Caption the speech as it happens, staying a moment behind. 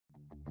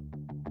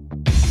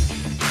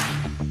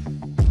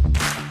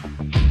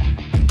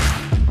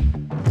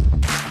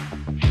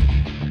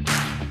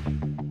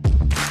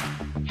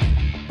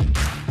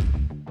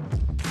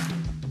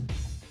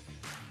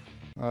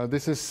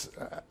This is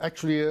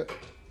actually a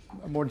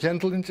more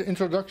gentle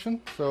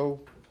introduction, so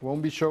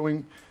won't be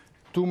showing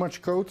too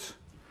much code.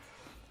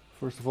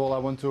 First of all, I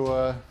want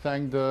to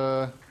thank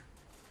our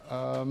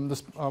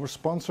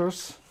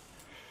sponsors.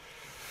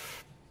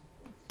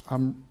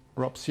 I'm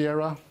Robrecht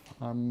Siera.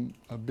 I'm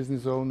a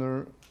business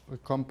owner, a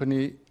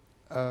company,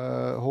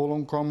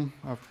 Hollandcom.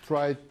 I've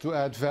tried to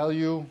add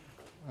value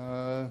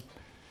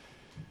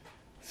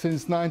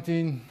since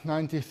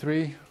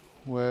 1993,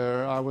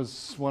 where I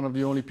was one of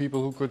the only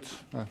people who could,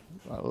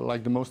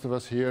 like the most of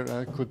us here,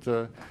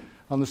 could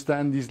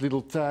understand these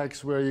little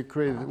tags where you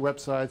create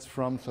websites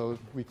from, so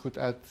we could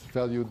add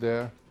value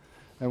there.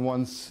 And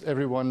once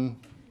everyone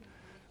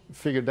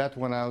figured that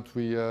one out,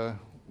 we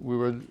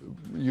were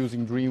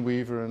using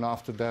Dreamweaver, and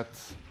after that,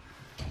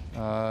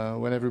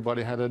 when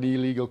everybody had an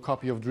illegal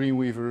copy of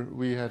Dreamweaver,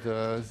 we had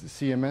a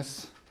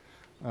CMS.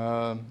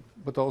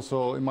 But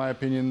also, in my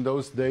opinion,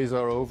 those days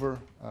are over.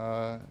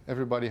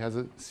 Everybody has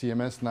a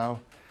CMS now.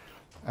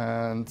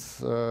 And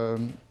for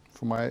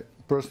my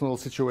personal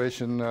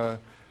situation,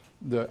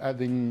 the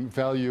adding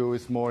value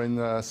is more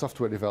in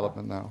software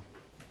development now.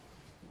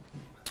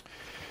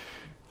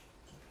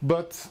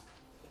 But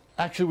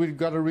actually, we've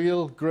got a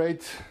real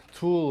great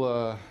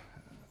tool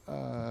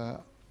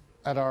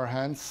at our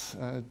hands.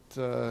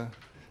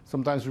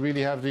 Sometimes we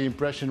really have the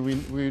impression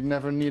we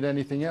never need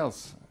anything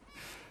else.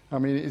 I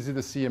mean, is it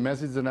a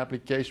CMS? Is it an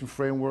application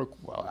framework?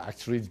 Well,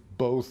 actually, it's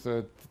both.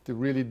 It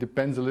really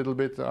depends a little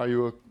bit. Are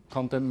you a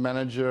content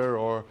manager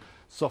or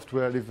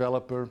software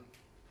developer?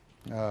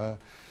 Then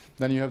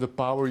you have the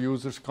power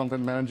users,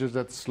 content managers,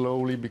 that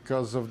slowly,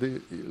 because of the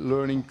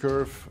learning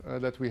curve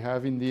that we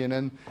have in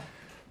DNN,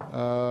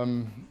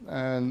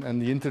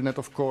 and the internet,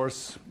 of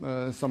course,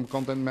 some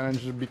content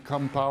managers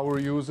become power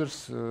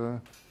users.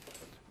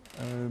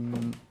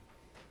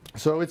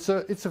 So it's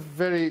a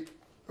very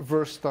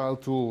versatile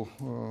tool.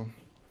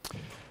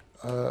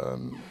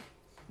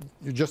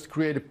 You just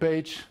create a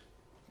page,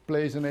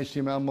 place an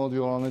HTML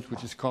module on it,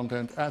 which is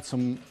content, add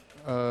some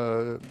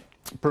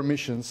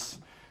permissions,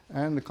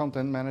 and the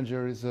content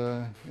manager is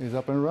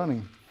up and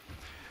running.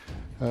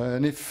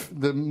 And if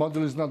the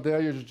module is not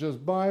there, you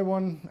just buy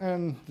one,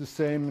 and the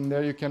same, and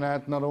there you can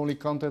add not only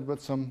content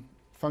but some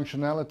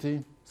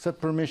functionality, set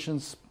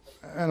permissions,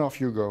 and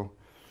off you go.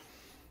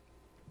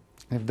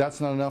 If that's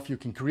not enough, you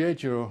can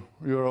create your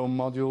own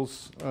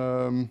modules.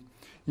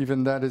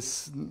 Even that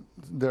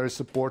there is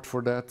support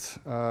for that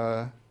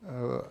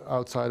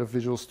outside of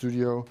Visual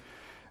Studio,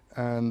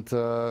 and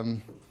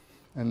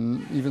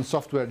even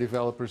software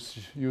developers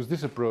use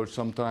this approach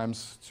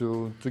sometimes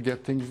to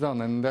get things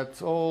done. And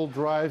that all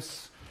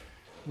drives.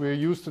 We're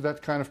used to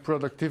that kind of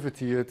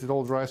productivity. It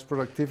all drives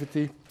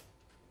productivity.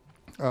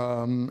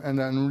 And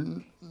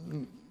then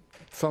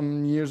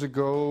some years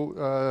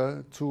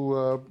ago,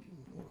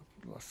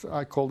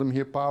 I call them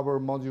here power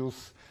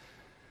modules,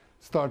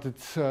 started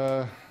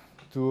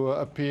to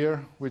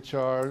appear, which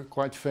are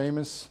quite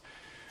famous,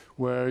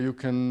 where you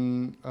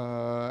can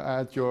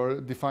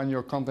define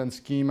your content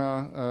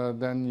schema,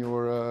 then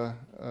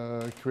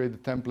create a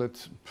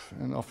template,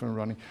 and off and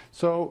running.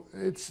 So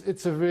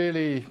it's a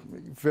really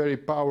very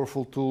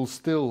powerful tool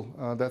still.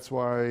 That's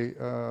why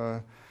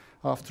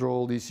after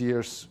all these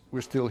years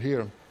we're still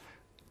here.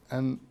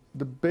 And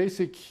the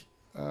basic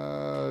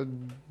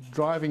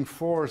driving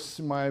force,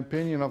 in my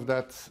opinion, of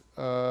that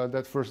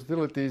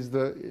versatility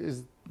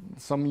is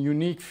some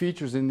unique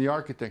features in the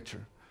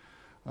architecture.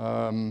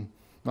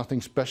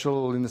 Nothing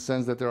special in the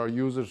sense that there are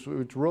users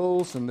with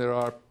roles and there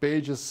are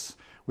pages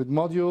with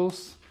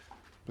modules,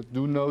 but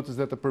do notice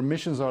that the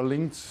permissions are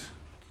linked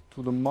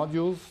to the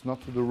modules, not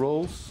to the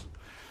roles.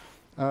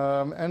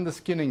 And the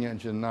skinning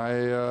engine.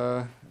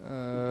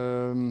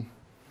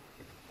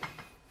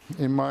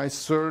 In my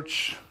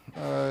search,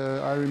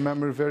 I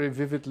remember very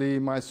vividly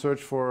my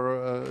search for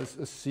a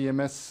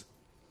CMS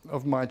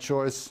of my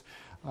choice.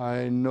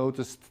 I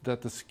noticed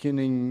that the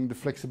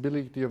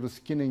flexibility of the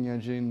skinning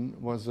engine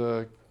was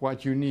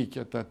quite unique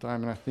at that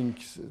time, and I think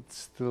it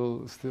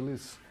still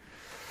is.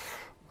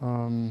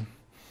 And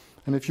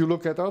if you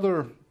look at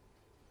other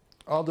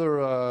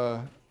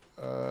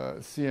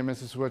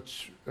CMSs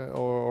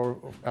or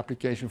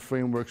application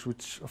frameworks,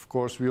 which of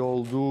course we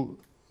all do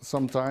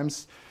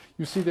sometimes,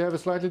 you see they have a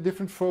slightly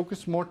different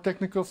focus, more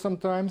technical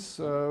sometimes,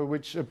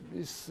 which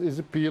is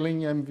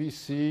appealing,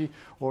 MVC,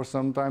 or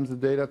sometimes the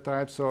data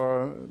types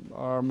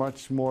are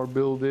much more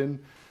built in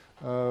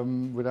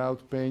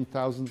without paying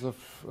thousands of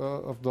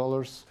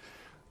dollars.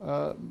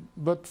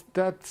 But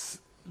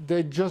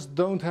they just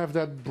don't have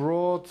that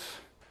broad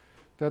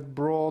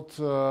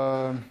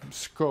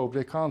scope.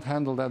 They can't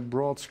handle that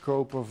broad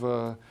scope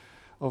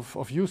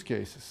of use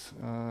cases.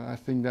 I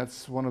think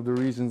that's one of the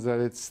reasons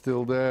that it's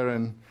still there,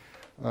 and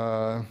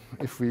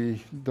if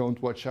we don't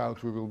watch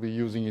out, we will be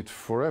using it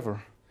forever.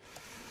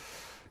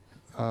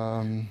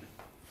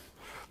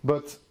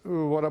 But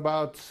what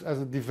about,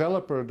 as a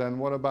developer then,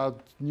 what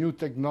about new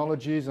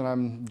technologies? And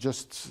I'm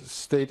just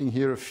stating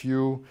here a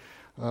few.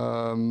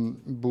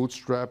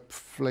 Bootstrap,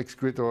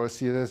 FlexGrid or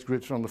CSS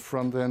Grid on the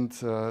front end,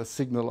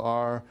 Signal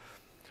R,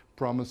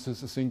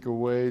 promises, async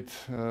await,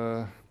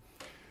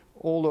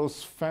 all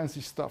those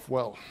fancy stuff.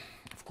 Well,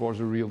 of course,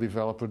 a real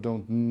developer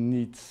don't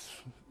need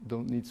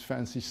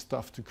fancy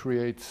stuff to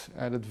create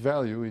added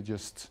value. He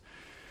just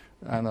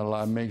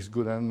makes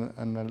good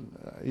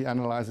he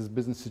analyzes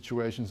business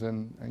situations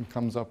and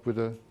comes up with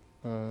a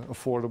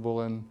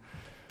affordable and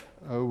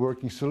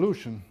working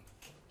solution.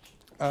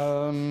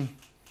 But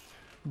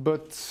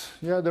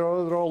yeah, there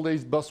are all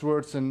these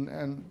buzzwords,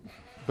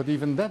 but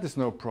even that is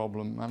no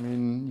problem. I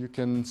mean, you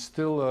can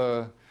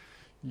still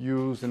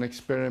use and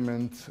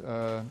experiment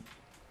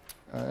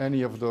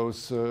any of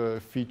those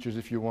features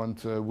if you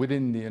want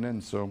within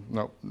DNN. So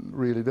no,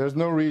 really, there's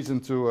no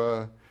reason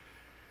to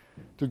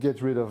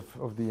get rid of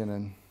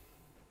DNN.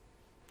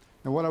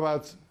 And what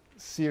about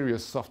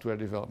serious software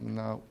development?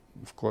 Now,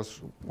 of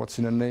course, what's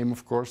in a name,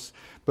 of course,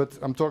 but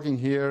I'm talking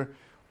here.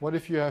 What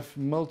if you have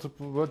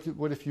multiple?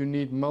 What if you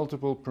need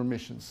multiple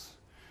permissions?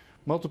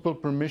 Multiple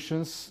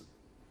permissions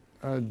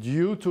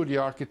due to the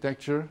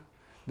architecture.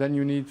 Then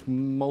you need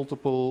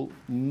multiple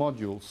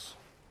modules,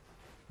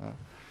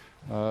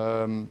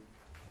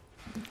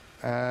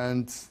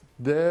 and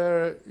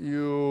there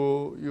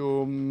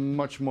you're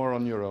much more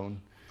on your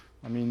own.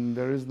 I mean,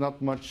 there is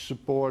not much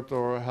support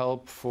or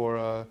help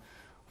for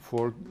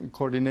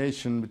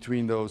coordination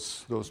between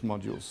those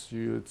modules.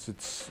 You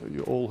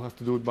all have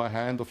to do it by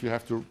hand, or you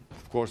have to,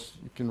 of course,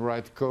 you can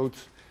write code,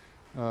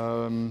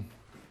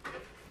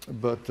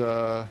 but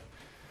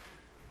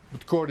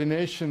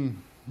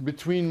coordination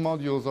between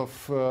modules of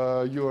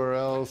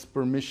URLs,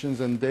 permissions,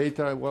 and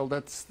data. Well,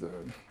 that's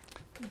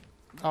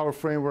our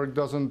framework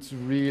doesn't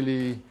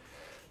really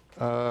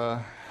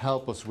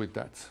help us with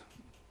that.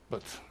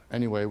 But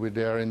anyway, we're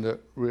there in the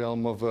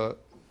realm of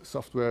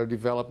software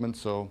development,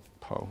 so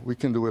we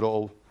can do it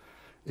all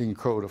in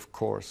code, of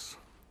course.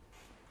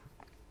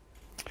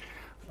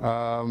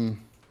 But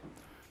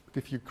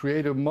if you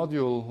create a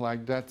module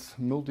like that,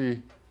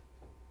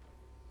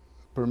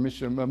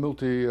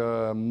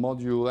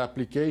 multi-module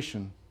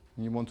application,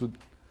 and you want to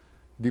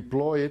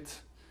deploy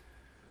it,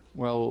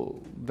 well,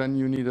 then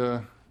you need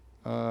a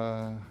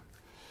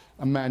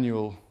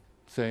manual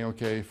saying,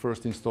 okay,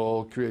 first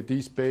install, create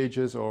these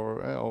pages,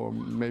 or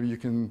maybe you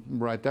can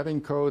write that in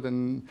code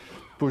and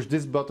push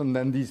this button,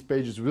 then these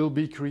pages will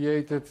be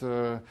created.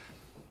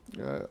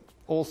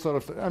 All sort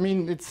of. I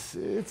mean, it's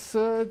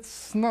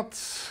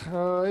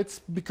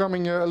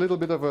becoming a little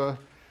bit of a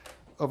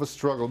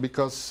struggle,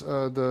 because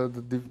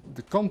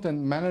the content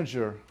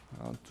manager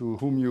to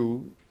whom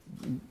you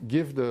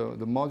give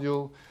the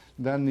module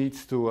then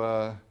needs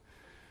to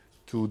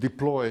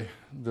deploy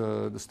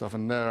the stuff,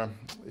 and there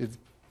it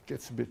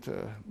gets a bit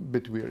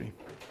weary.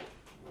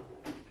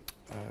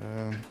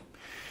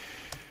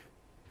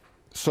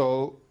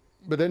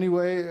 But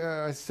anyway,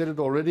 I said it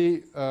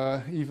already.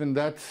 Even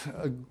that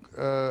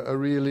a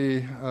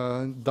really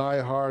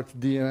die-hard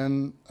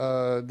DNN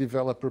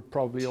developer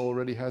probably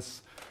already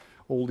has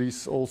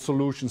all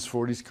solutions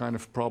for these kind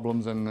of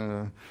problems,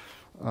 and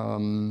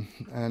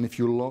if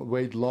you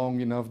wait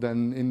long enough,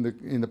 then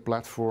in the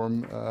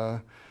platform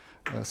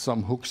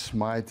some hooks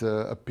might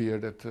appear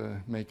that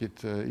make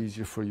it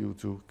easier for you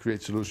to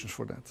create solutions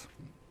for that.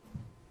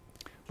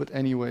 But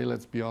anyway,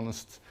 let's be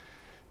honest.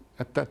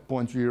 At that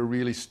point, you're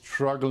really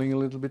struggling a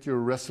little bit. You're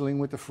wrestling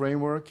with the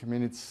framework. I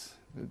mean, it's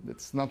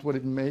not what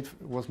it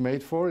was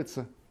made for. It's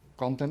a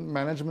content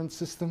management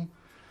system.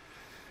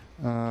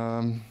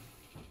 And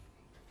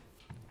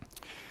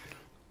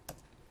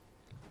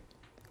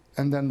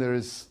then there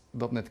is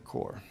 .NET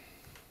Core.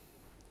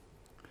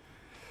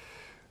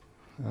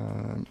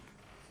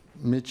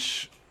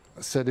 Mitch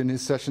said in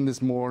his session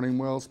this morning,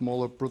 well,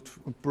 smaller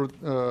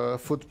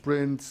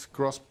footprint,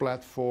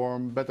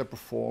 cross-platform, better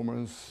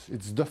performance.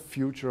 It's the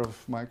future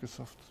of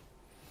Microsoft.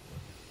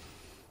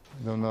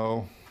 I don't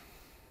know.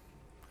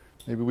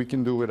 Maybe we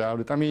can do without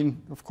it. I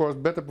mean, of course,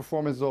 better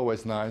performance is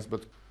always nice,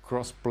 but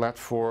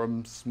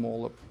cross-platform,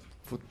 smaller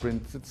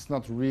footprint, it's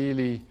not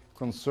really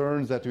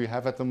concerns that we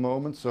have at the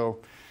moment. So,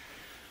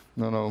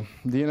 no,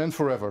 DNN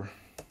forever.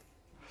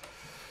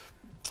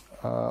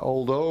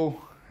 Although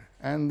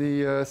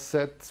Andy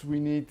said we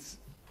need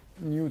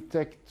new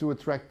tech to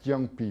attract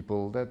young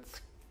people. That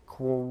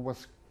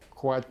was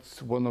quite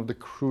one of the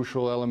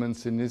crucial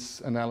elements in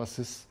this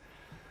analysis.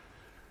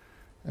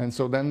 And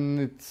so then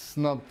it's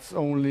not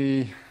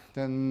only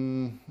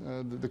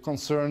the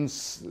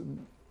concerns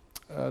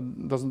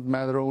doesn't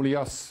matter only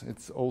us.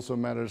 It also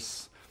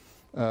matters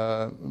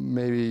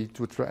maybe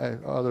to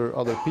attract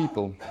other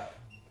people.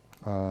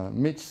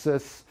 Mitch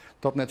says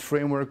 .NET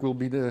Framework will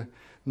be the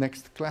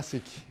next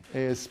classic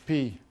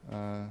ASP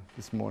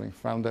this morning.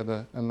 Found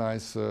that a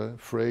nice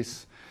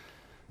phrase.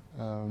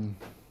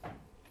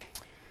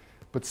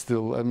 But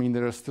still, I mean,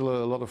 there are still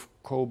a lot of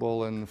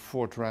COBOL and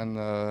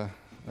Fortran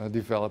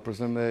developers,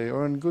 and they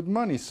earn good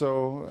money.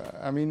 So,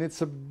 I mean,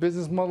 it's a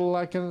business model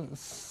like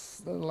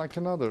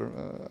another.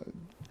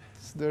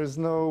 There's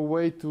no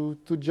way to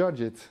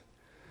judge it.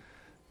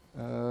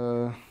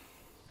 No,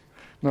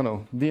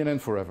 DNN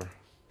forever.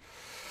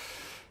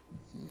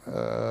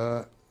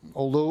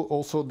 Although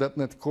also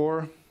 .NET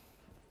Core,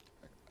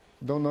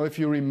 don't know if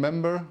you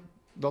remember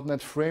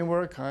 .NET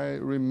Framework. I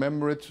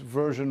remember it,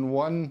 version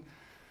 1.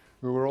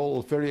 We were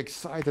all very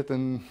excited,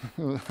 and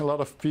a lot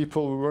of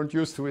people, we weren't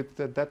used to it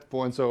at that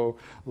point, so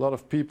a lot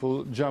of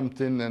people jumped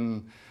in,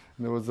 and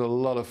there was a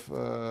lot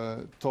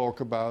of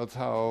talk about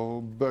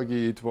how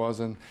buggy it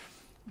was,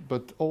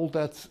 but all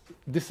that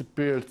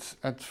disappeared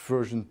at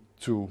version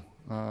 2.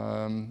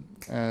 And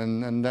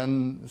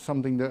then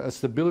a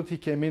stability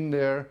came in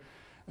there,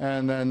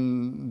 and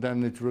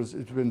then it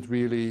went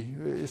really,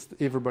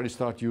 everybody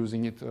started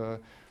using it.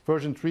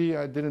 Version 3,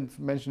 I didn't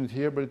mention it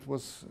here, but it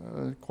was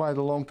quite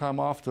a long time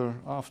after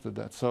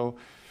that. So,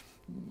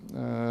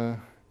 and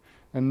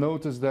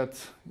notice that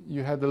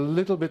you had a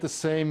little bit the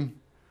same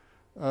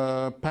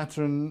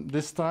pattern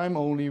this time,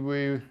 only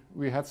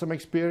we had some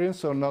experience,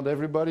 so not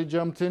everybody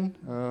jumped in.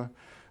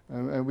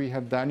 And we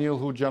had Daniel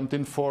who jumped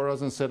in for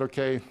us and said,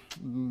 okay,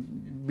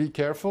 be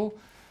careful.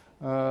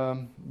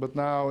 But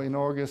now in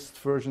August,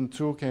 version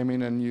 2 came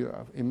in, and you,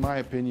 in my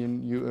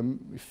opinion, you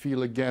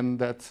feel again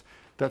that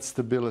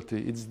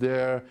stability. It's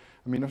there.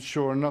 I mean, I'm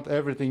sure not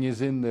everything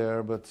is in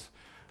there, but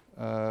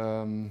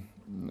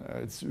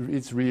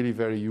it's really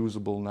very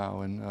usable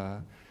now.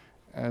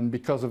 And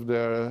because of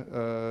their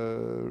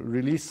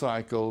release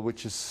cycle,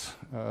 which is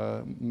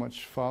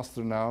much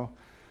faster now,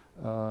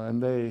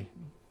 and they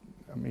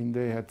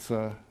had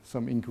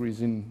some increase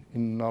in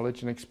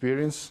knowledge and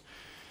experience.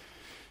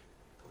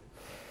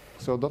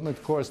 So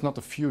 .NET Core is not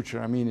the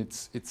future. I mean,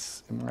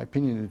 it's in my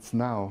opinion, it's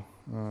now.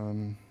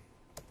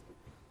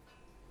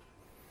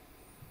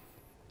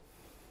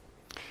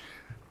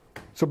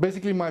 So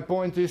basically my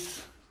point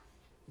is,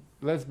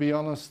 let's be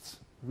honest,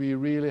 we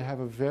really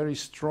have a very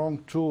strong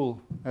tool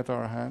at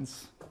our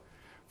hands.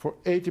 For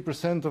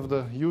 80% of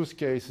the use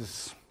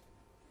cases,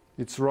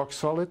 it's rock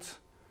solid.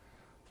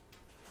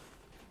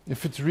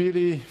 If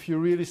you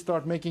really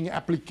start making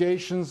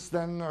applications,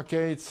 then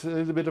okay, it's a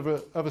little bit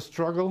of a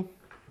struggle.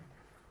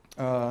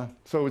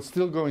 So it's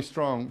still going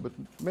strong, but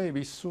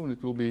maybe soon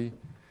it will be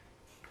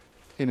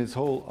in its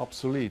whole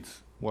obsolete.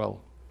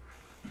 Well,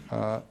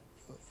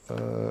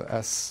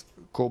 as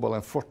COBOL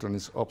and Fortran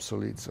is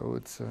obsolete, so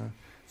it's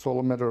all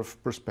a matter of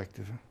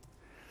perspective.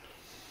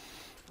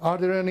 Are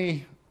there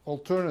any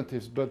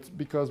alternatives? But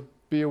because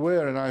be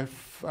aware, and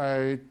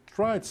I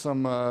tried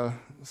some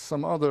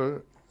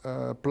other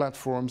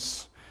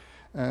platforms,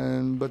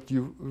 but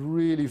you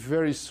really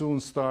very soon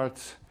start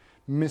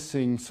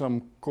missing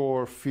some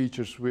core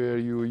features where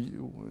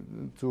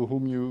to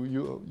whom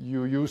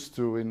you used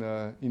to in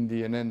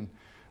DNN,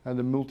 and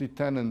the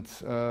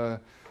multi-tenant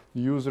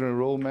user and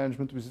role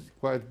management was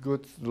quite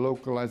good,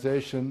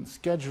 localization,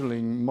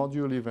 scheduling,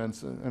 module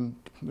events, and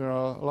there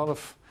are a lot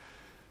of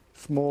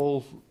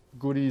small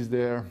goodies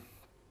there.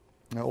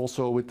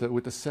 Also with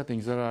the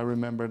settings, that I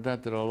remember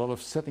that there are a lot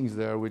of settings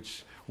there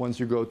which once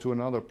you go to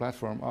another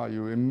platform,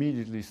 you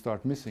immediately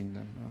start missing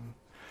them.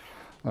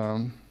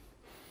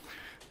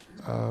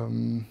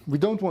 We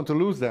don't want to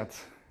lose that.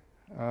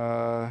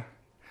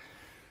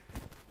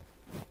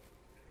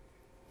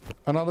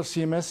 Another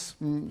CMS,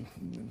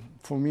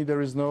 for me,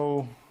 there is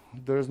no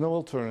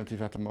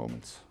alternative at the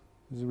moment.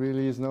 There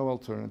really is no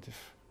alternative.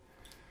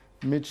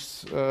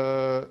 Mitch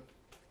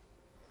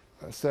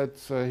said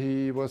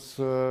he was.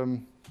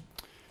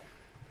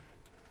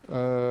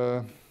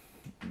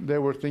 They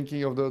were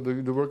thinking of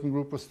the working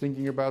group was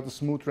thinking about a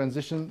smooth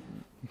transition.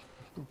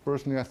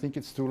 Personally, I think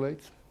it's too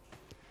late.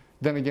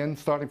 Then again,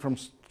 starting from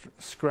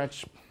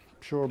scratch,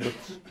 sure, but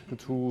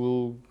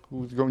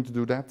who's going to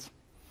do that?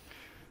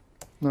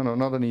 No,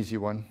 not an easy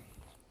one.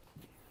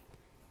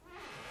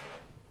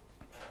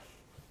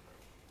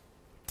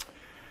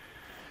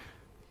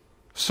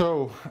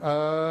 So,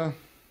 I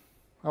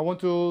want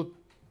to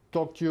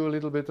talk to you a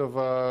little bit of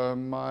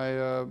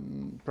my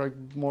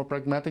more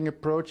pragmatic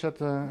approach at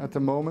the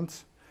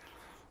moment.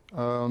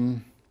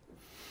 And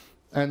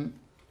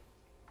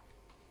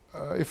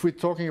if we're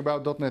talking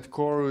about .NET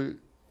Core,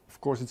 of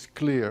course it's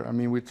clear. I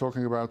mean, we're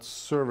talking about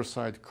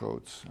server-side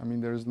code. I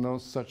mean, there is no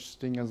such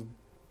thing as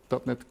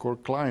 .NET Core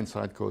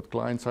client-side code.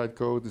 Client-side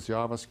code is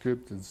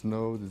JavaScript, it's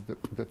Node,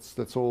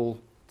 that's all.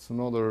 It's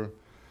another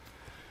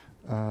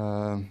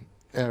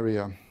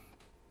area.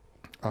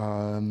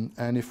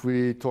 And if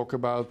we talk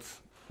about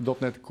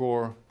 .NET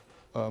Core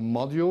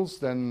modules,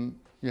 then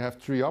you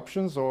have three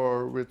options,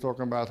 or we're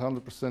talking about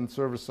 100%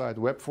 server-side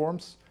web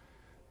forms.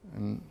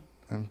 And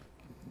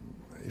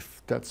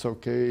if that's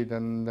okay,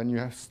 then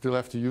you still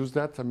have to use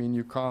that. I mean,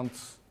 you can't,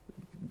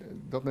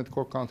 .NET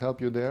Core can't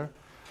help you there.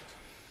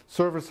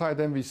 Server-side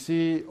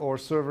MVC or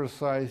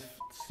server-side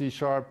C#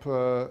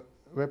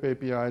 web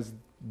APIs,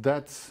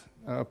 that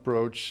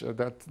approach,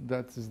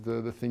 that is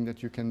the thing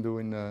that you can do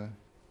in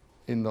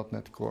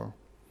 .NET Core.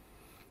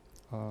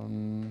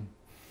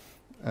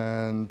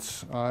 And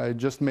I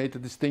just made a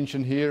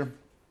distinction here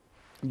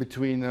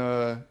between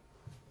the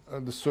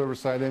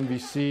server-side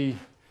MVC,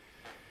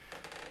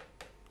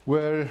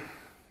 where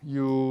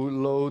you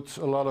load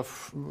a lot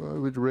of,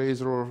 with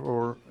Razor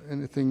or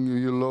anything,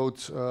 you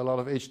load a lot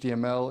of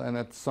HTML, and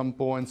at some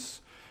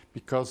points,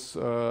 because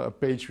a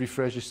page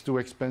refresh is too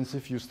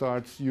expensive, you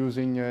start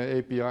using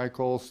API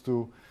calls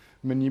to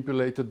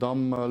manipulate the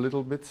DOM a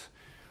little bit.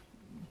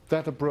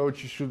 That approach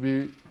should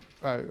be,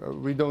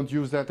 we don't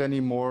use that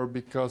anymore,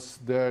 because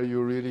there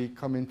you really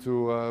come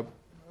into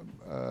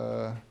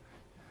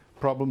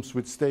problems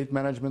with state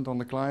management on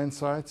the client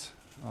side.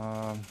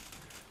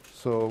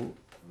 So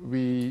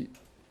we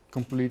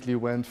completely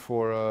went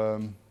for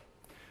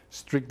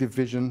strict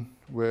division,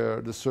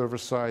 where the server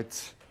side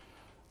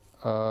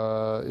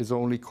is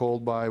only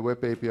called by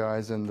web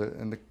APIs, and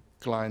the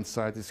client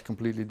side is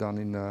completely done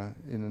in a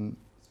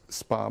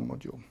SPA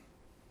module.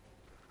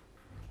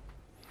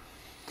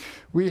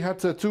 We had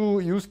 2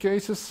 use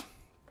cases.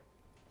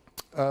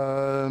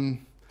 A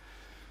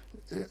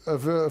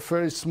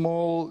very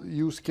small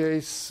use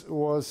case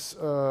was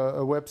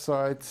a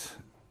website,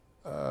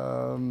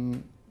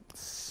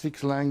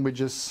 6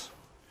 languages.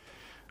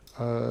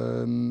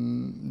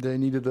 They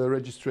needed a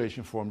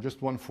registration form,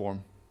 just 1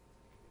 form.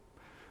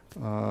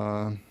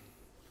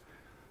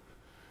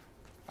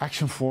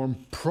 Action form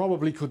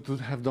probably could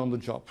have done the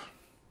job.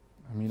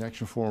 I mean,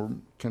 action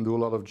form can do a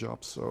lot of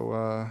jobs.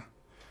 So,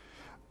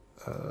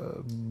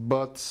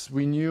 but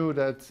we knew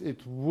that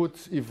it would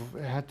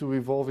had to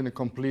evolve in a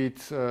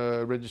complete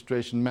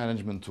registration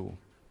management tool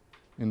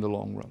in the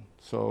long run.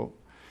 So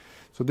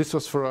this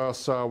was for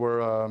us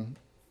our.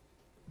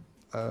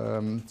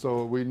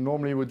 So we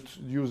normally would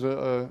use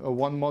a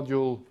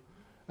 1-module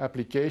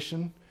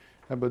application,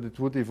 but it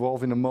would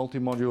evolve in a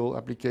multi-module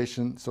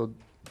application. So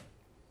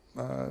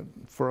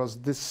for us,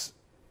 this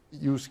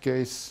use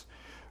case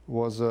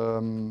was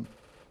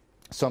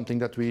something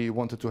that we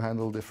wanted to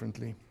handle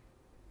differently.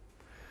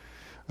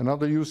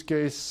 Another use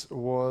case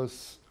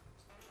was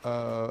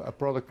a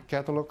product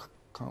catalog.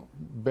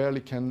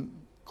 Barely can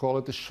call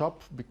it a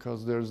shop,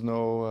 because there's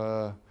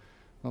no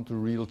not a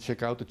real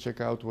checkout. The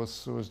checkout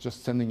was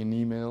just sending an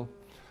email.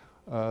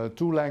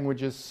 2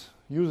 languages.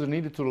 User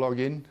needed to log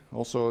in.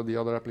 Also, the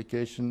other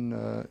application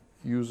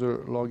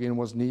user login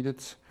was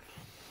needed.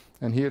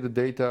 And here the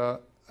data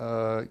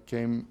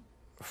came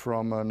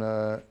from an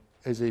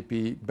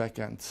SAP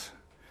backend.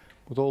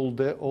 But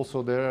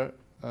also there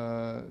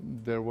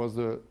was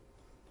a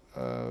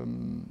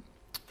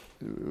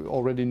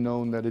already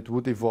known that it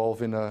would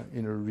evolve in a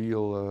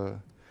real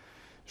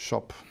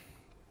shop.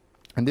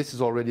 And this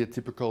is already a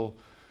typical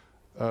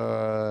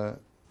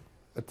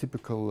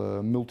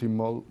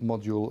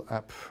multi-module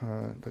app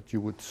that you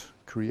would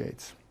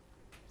create.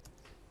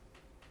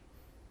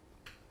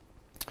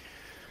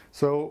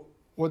 So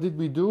what did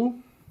we do?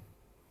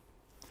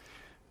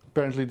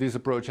 Apparently this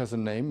approach has a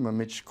name.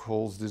 Mitch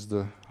calls this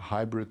the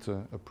hybrid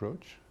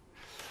approach.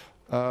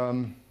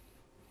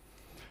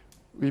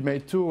 We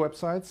made 2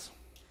 websites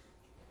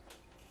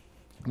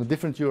on a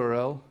different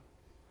URL.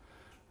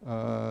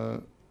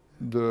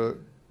 The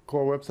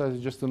core website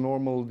is just a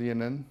normal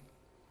DNN.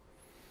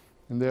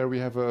 And there we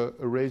have a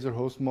Razor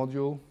host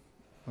module,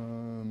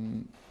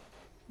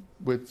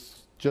 which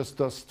just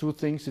does 2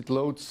 things. It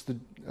loads the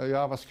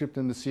JavaScript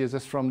and the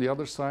CSS from the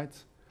other side.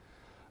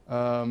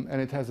 And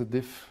it has a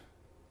diff,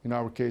 in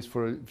our case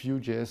for a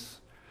Vue.js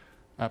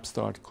app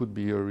start, could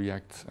be a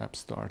React app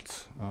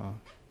start.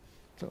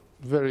 So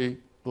very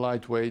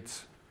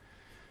lightweight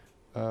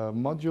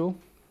module.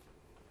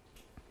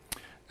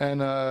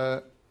 And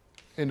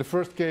in the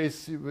first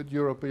case with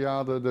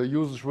Europeada, the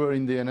users were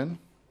in DNN.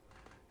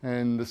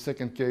 And the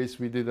second case,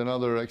 we did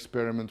another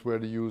experiment where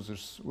the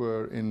users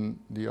were in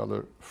the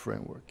other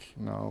framework.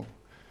 Now,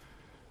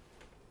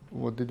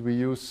 what did we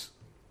use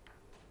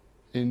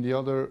in the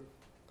other,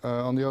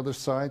 on the other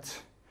side?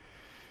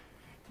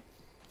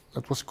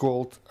 That was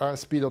called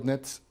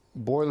ASP.NET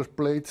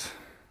Boilerplate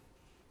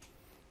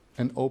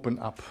and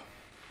OpenApp.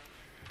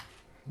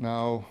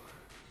 Now,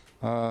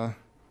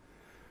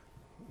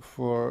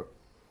 for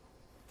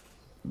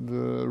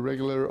the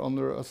regular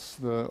under us,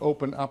 the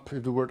OpenApp,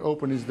 if the word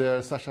open is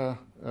there, Sacha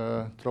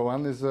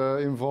Trauwaens is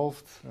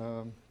involved.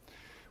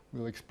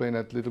 We'll explain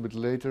that a little bit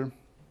later.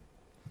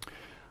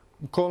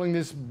 I'm calling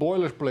this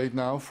boilerplate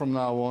now, from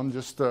now on,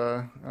 just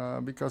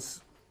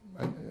because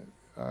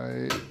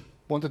I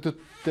wanted to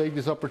take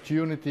this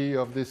opportunity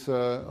of this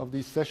of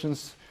these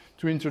sessions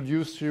to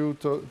introduce you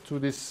to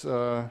this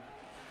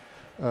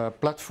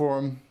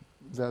platform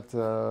that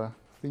I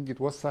think it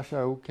was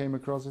Sacha who came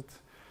across it.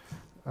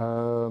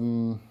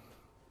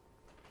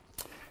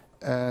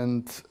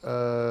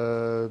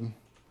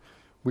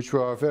 Which we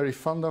are very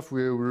fond of.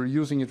 We're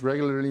using it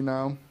regularly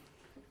now.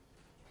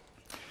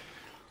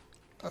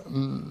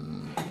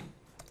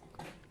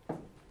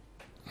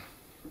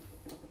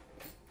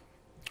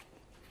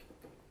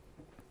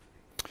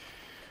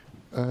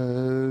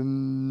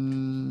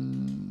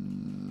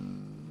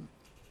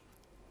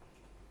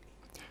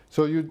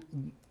 So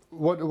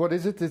what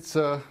is it? It's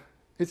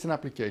an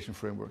application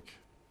framework.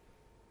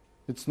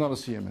 It's not a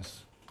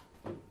CMS.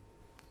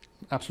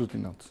 Absolutely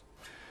not.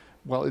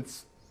 Well,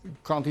 it's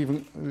can't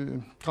even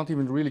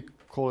really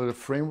call it a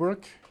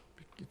framework.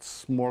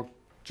 It's more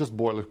just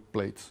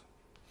boilerplate.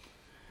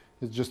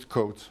 It's just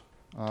code.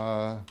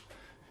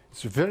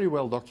 It's very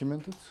well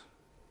documented,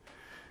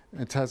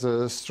 It has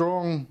a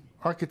strong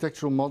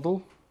architectural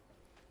model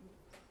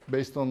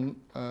based on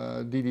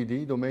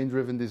DDD,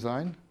 domain-driven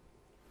design.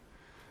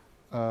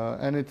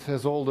 And it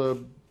has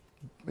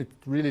it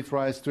really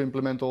tries to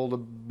implement all the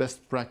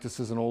best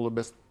practices and all the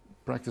best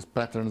practice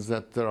patterns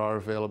that there are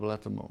available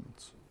at the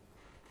moment.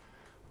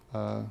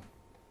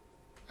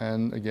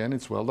 And again,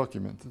 it's well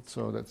documented,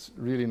 so that's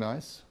really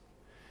nice.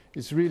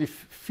 It's really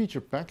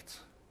feature-packed,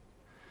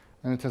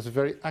 and it has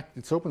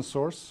it's open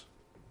source,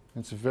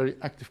 and it's a very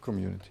active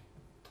community.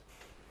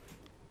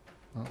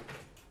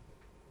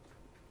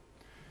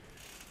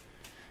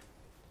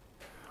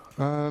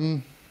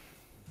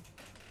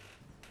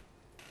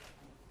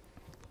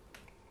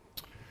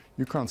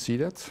 You can't see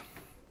that.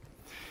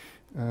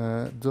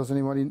 Does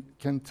anybody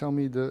can tell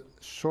me the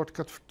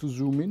shortcut to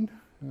zoom in?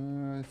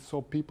 I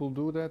saw people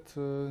do that.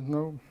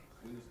 No?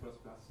 Windows plus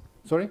plus.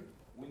 Sorry?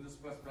 Windows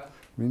plus plus.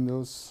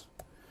 Windows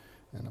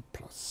and a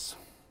plus.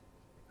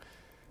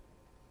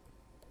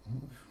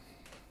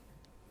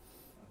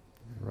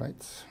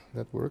 Right,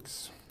 that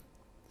works.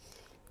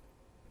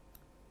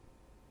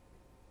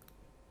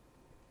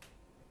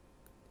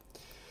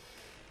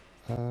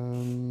 Yeah,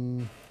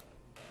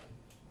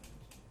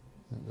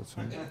 that's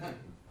fine.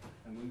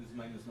 And Windows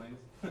minus minus.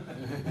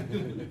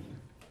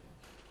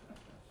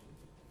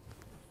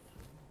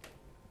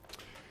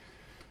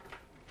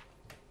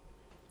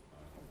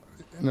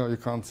 No, you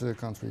can't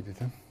read it.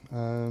 Huh?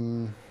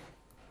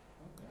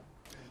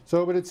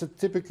 So, but it's a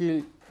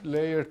typically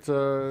layered.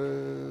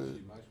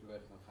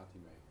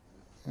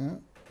 Yeah.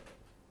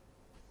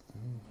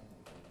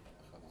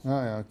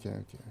 Ah, yeah.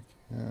 Okay.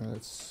 Yeah,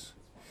 that's.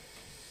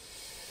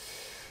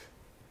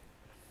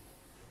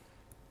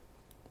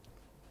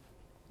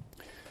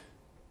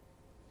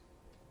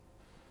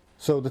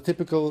 So the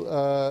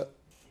typical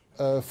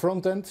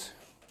front end,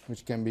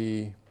 which can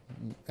be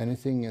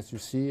anything as you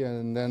see,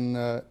 and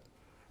then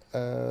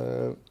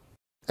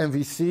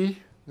MVC,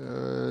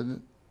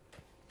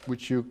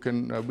 which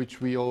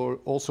we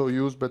also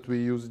use, but we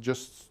use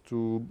just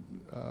to,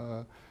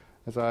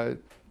 as I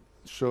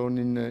shown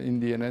in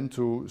DNN,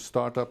 to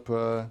start up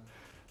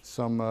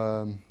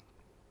some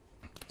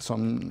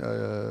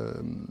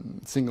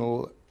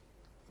single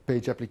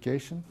page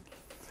application.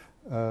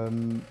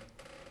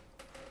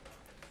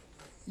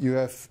 You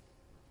have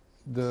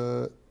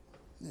the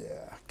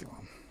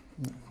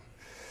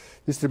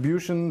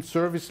distribution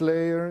service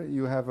layer,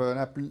 you have an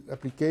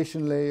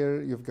application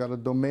layer, you've got a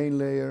domain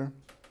layer,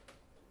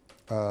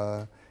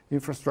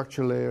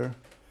 infrastructure layer,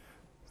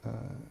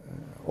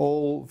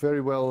 all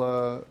very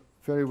well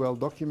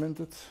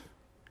documented.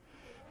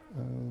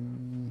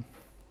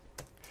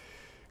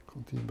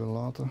 Komt hierbij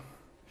later.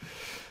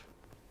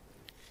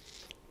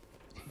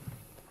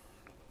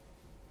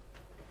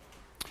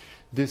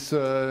 This,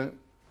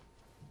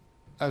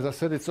 as I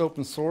said, it's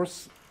open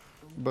source,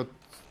 but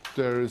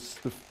there is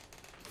the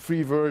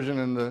free version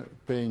and the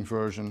paying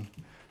version.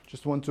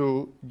 Just want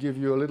to give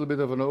you a little bit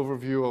of an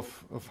overview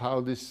of how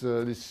this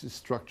is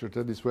structured,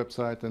 this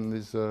website and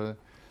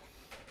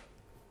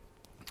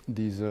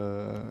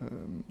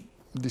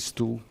this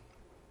tool.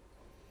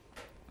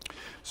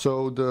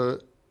 So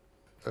the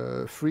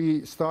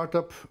free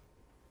startup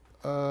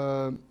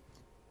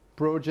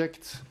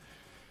project,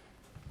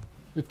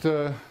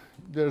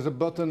 there's a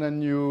button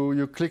and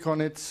you click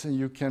on it, and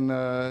you can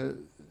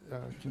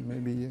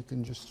maybe I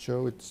can just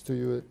show it to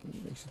you. It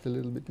makes it a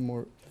little bit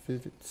more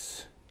vivid.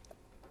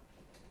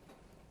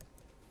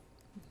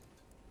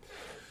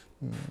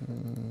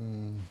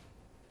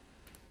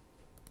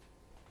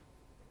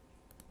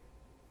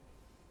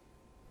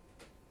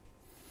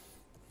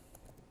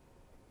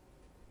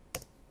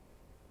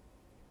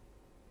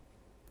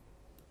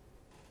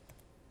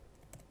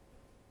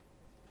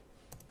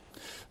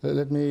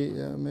 Let me,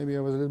 maybe I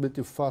was a little bit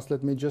too fast.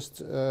 Let me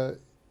just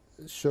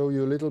show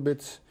you a little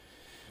bit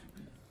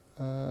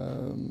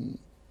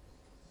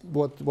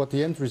what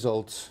the end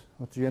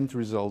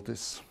result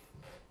is.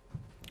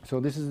 So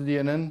this is the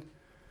DNN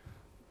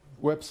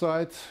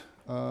website.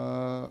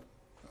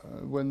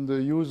 When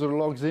the user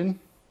logs in,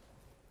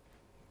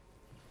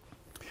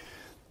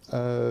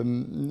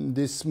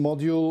 this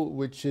module,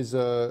 which is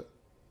the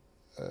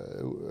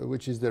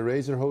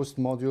Razor host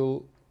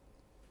module,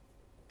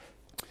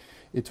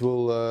 it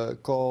will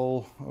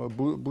call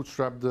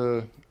bootstrap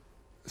the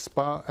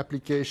SPA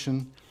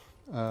application,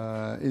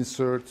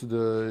 insert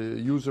the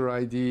user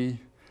ID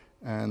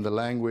and the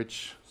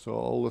language, so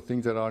all the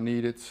things that are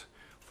needed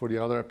for the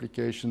other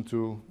application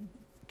to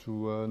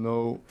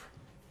know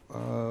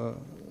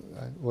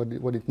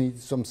what it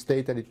needs, some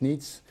state that it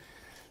needs,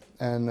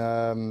 and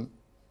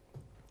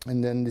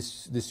then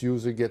this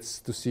user gets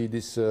to see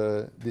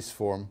this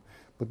form.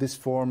 But this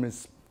form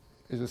is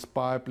a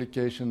SPA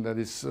application that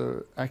is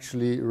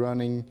actually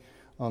running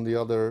on the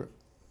other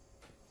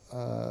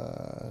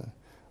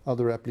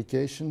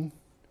application,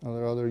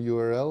 other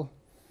URL.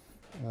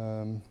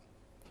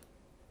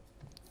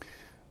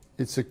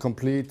 It's a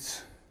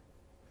complete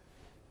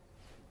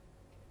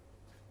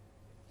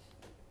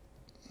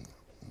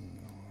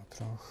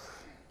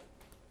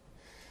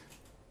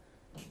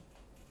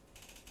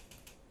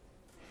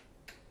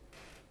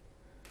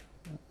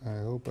I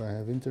hope I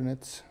have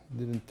internet.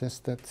 Didn't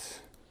test that.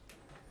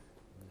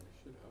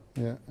 Should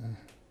have. Yeah.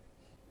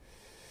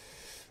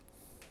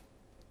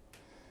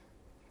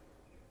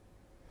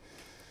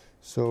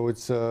 So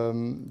it's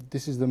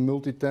this is the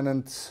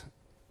multi-tenant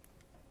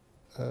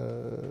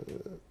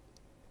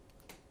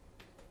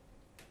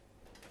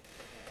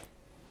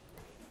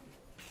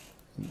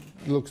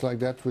looks like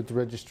that with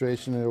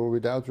registration or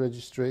without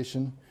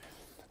registration.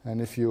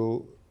 And if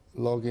you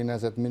log in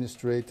as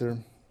administrator,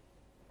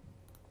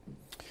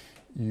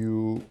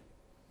 you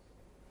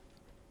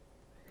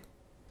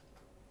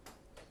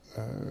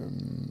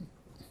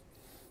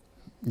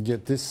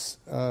get this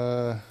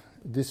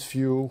this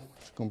view.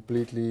 It's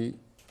completely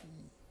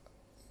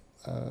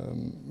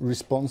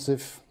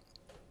responsive.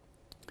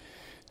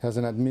 It has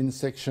an admin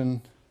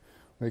section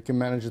where you can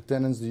manage the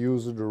tenants, the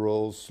user, the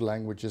roles,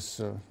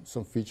 languages,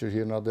 some feature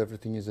here. Not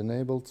everything is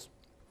enabled.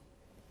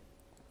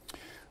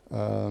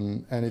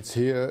 And it's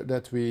here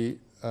that we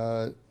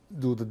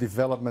do the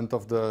development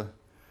of the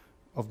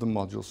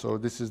module. So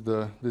this is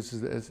the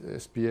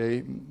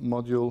SPA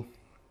module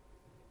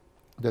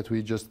that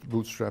we just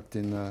bootstrapped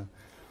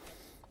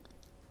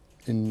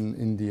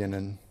in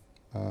DNN.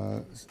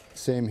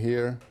 Same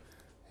here.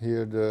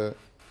 Here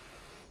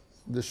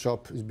the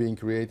shop is being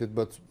created,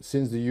 but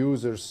since the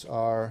users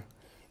are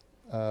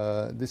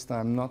this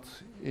time not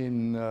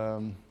in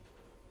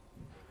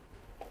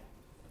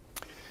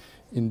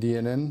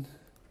DNN,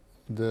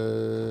 I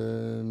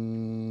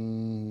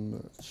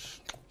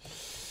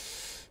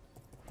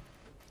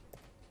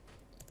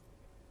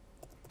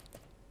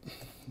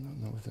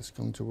don't know if that's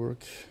going to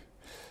work.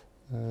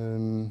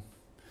 The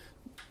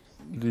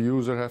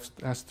user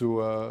has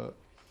to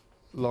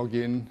log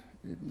in.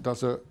 It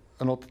does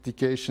an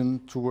authentication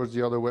towards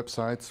the other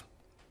websites,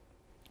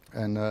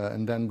 and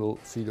then we'll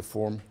see the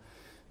form.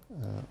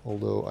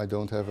 Although I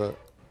don't have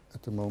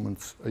at the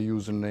moment a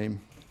username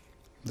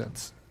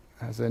that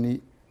has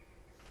any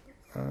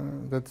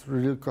that's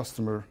real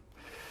customer.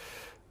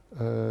 Is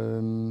that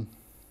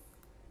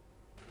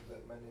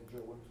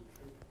manager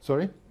 123?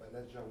 Sorry?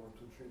 Manager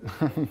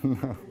 123.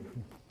 No.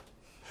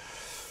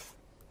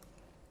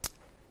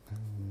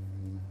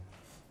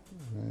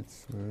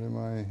 Where am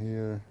I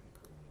here?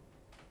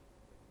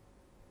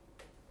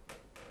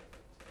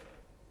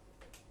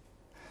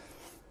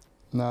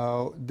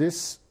 Now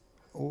this,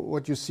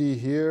 what you see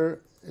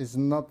here, is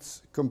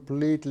not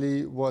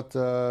completely what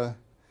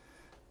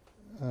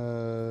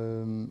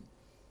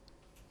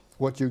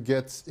you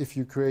get if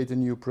you create a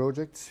new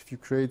project. If you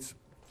create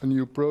a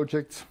new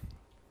project,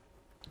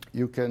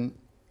 you can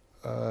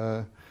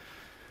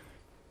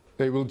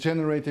they will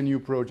generate a new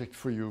project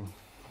for you,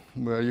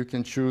 where you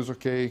can choose,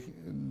 okay,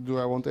 do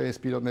I want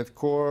ASP.NET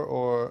Core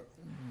or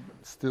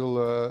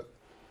still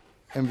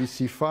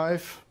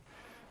MVC5?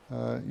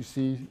 You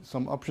see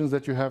some options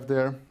that you have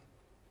there.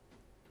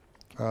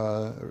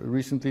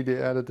 Recently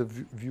they added a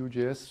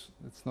Vue.js.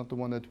 It's not the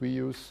one that we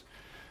use.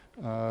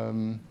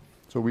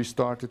 So we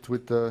started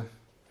with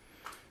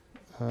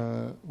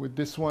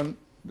this one,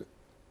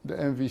 the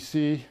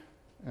MVC,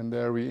 and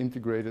there we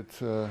integrated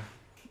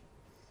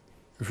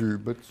Vue.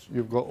 But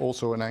you've got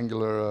also an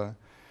Angular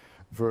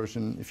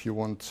version if you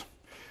want.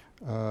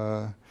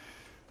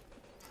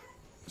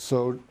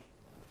 So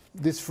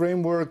this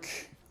framework,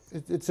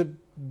 it's a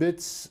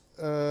bit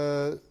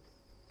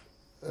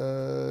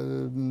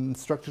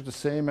structured the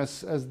same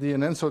as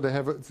DNN. So they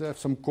have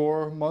some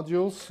core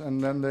modules,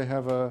 and then they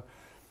have a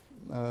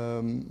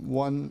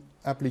one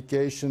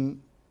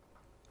application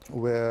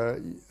where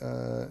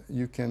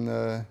you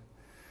can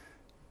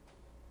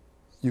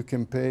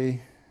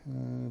pay.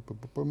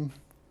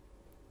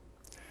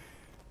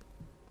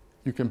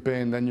 You can pay,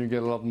 and then you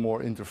get a lot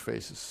more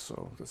interfaces.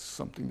 So that's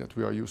something that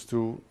we are used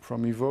to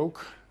from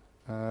Evoke,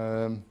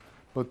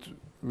 but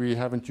we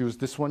haven't used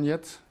this one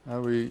yet.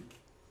 We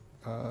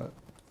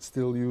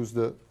still use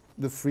the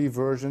free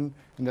version,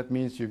 and that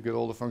means you get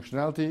all the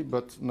functionality,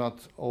 but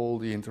not all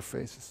the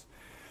interfaces.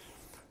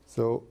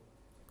 So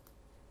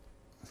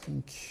I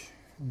think.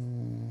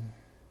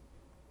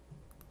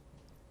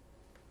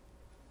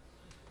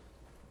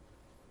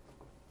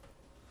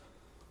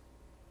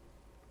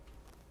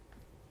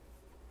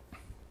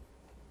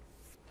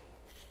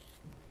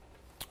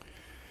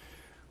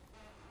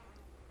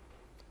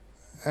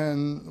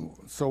 And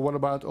so what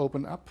about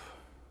OpenApp,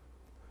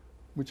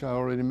 which I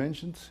already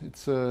mentioned?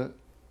 It's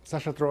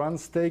Sacha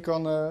Trauwaens' take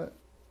on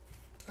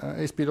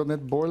ASP.NET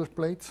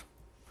boilerplate.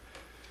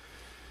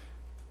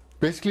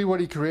 Basically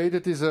what he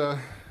created is a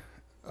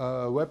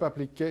web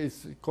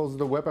application. It calls it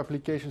the Web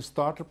Application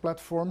Starter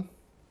Platform.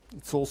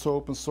 It's also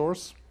open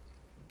source.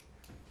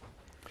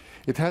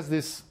 It has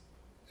this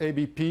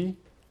ABP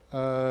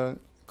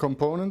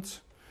component,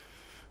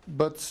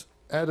 but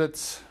added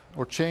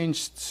or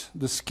changed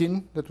the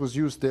skin that was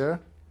used there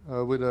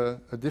with a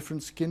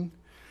different skin,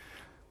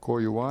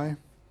 Core UI.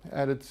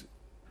 Added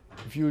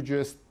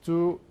Vue.js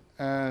 2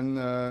 and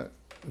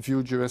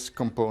Vue.js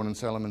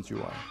components, Elements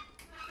UI.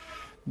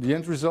 The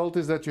end result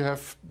is that you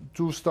have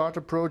two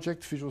starter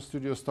projects, Visual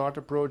Studio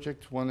starter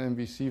project, one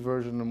MVC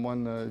version and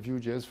one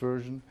Vue.js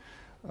version.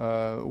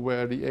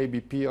 where the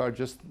ABP are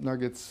just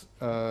nuggets,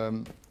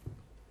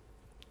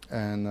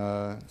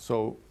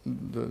 so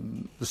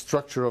the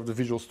structure of the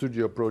Visual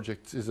Studio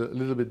project is a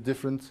little bit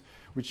different,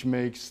 which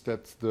makes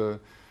that the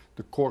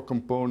core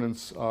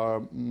components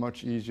are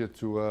much easier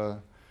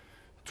to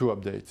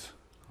update.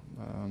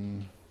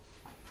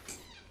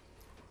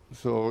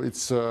 So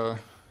it's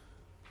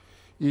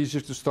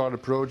easier to start a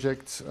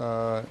project,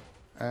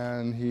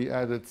 and he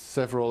added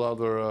several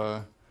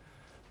other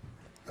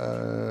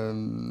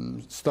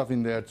stuff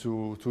in there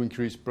to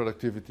increase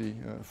productivity.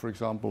 For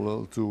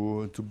example,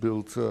 to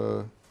build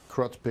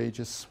CRUD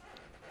pages.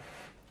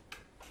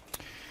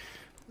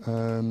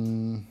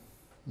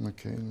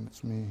 Okay,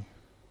 that's me.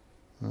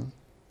 Huh?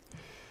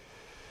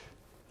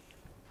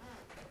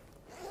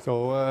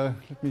 So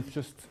let me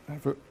just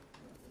have a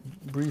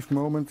brief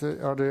moment.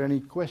 Are there any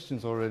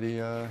questions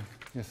already?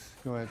 Yes,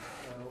 go ahead.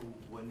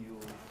 When you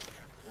want to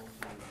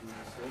do the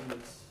same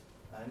with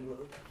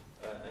Angular,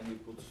 and you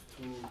put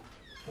two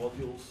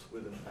modules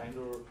with an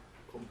Angular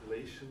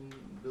compilation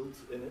built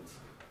in it,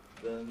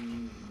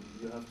 then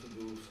you have to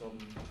do some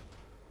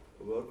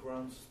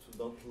workarounds to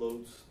not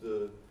load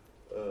the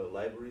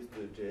libraries,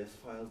 the JS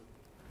file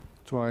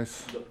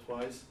Twice.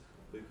 twice,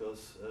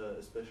 because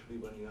especially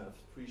when you have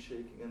tree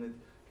shaking in it,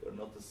 they're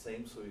not the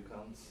same, so you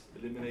can't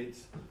eliminate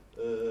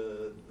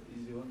the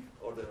easy one.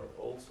 Are there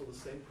also the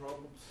same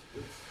problems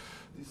with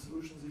these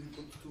solutions if you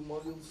put two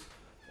modules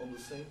on the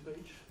same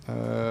page?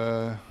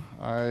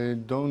 I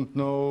don't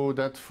know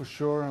that for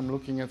sure. I'm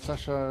looking at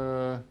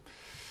Sacha.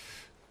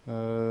 I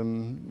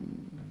don't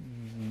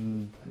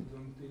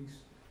think so.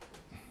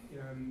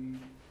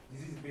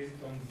 This is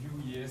based on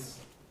Vue.js.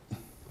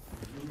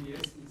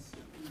 Vue.js is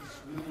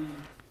really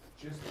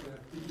just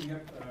picking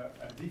up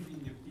a div in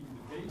the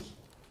page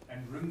and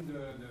run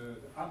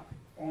the app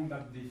on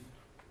that div.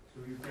 So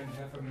you can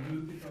have a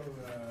multiple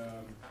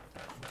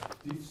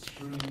divs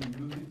running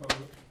multiple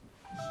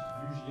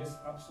Vue.js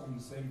apps on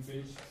the same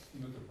page,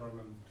 not a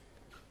problem.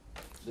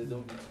 They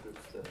don't need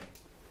scripts then.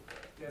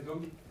 They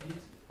don't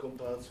need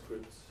Compiled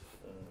scripts.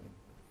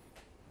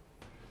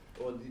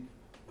 Or the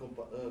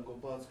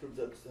compiled scripts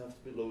that have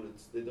to be loaded.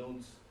 They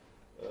don't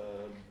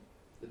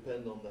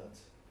depend on that.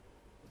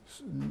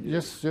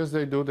 Yes,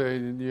 they do.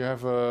 You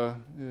have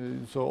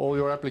so all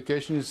your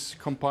application is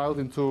compiled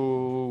into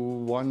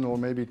one or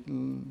maybe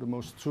the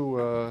most two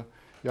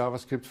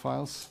JavaScript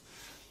files.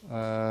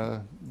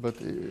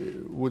 But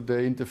would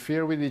they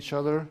interfere with each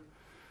other?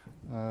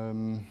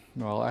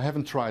 Well, I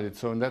haven't tried it,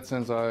 so in that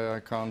sense, I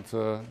can't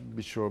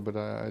be sure. But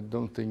I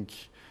don't think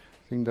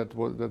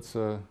that's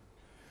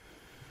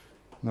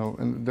no.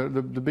 And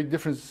the big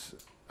difference,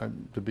 I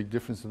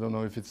don't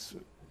know if it's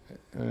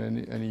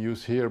any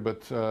use here,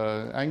 but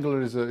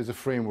Angular is a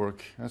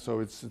framework, so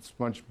it's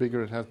much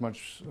bigger. It has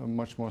much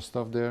more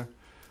stuff there.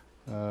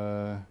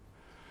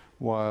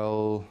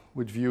 While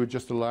with Vue,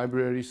 just a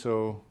library,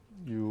 so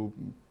you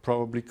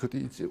probably could.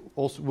 It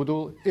also would.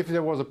 If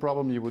there was a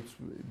problem,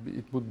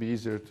 it would be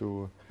easier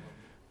to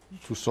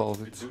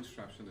solve it. It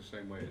bootstraps in the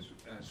same way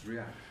as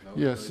React. No?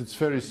 Yes, so it's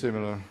very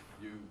similar.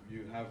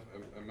 You have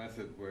a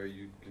method where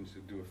you can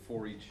do a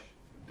for each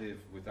div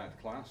with that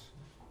class.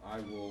 I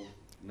will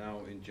now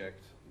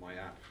inject my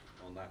app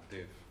on that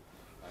div,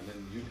 and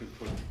then you can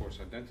put, of course,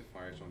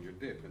 identifiers on your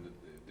div and the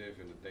div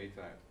and the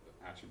data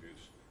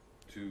attributes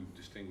to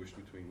distinguish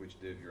between which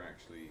div you're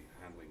actually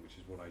handling, which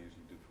is what I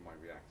usually do for my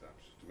React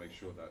apps, to make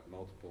sure that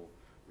multiple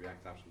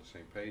React apps on the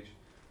same page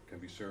can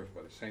be served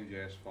by the same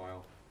JS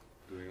file,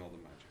 doing all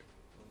the magic.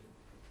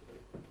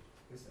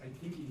 Yes, I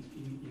think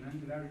in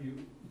Angular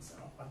it's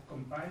at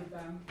compile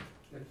time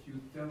that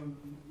you tell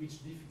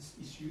which div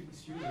is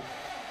used.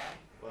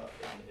 Well,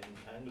 in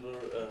Angular,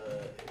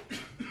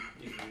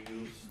 if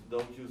you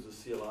don't use the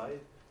CLI,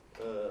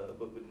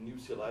 but with new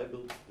CLI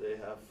build, they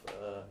have,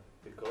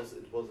 because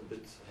it was a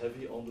bit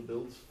heavy on the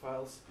build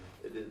files,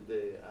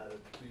 they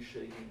added tree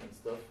shaking and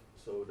stuff,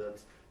 so that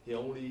he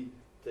only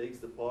takes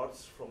the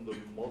parts from the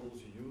models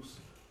you use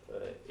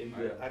in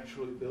the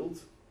actual build.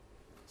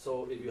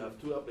 So if you have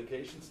two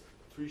applications,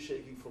 tree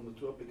shaking from the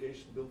two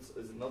application builds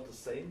is not the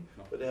same,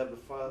 but they have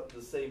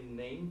the same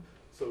name,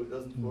 so it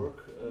doesn't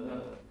work.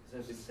 It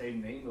has the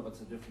same name, but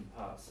it's a different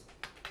path.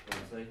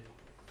 Say.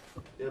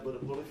 Yeah, but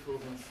the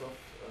polyfills and stuff.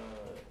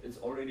 It's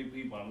already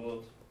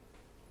pre-bundled.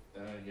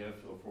 You have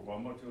for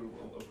one module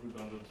a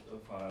pre-bundled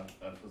file,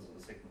 and for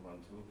the second one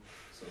too.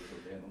 So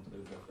they don't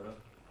have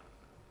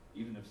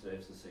even if they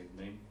have the same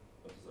name,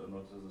 but it's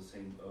not the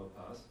same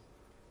path.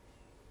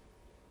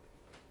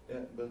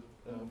 Yeah, but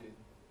okay.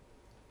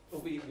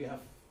 But we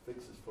have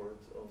fixes for it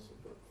also.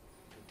 But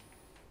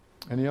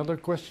Any other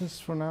questions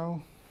for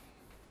now?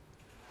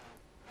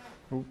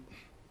 Oh.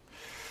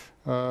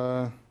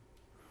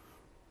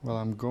 Well,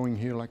 I'm going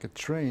here like a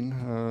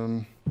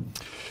train.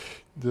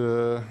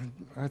 I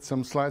had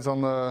some slides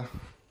on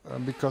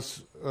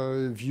because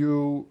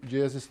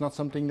Vue.js is not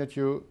something that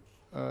you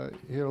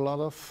hear a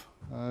lot of.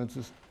 It's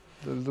just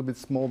a little bit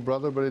small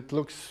brother, but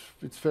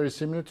it's very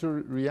similar to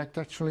React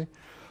actually.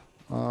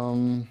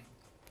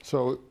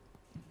 So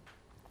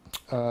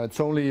It's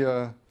only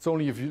a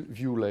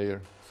view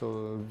layer.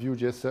 So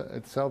Vue.js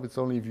itself, it's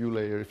only a view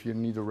layer. If you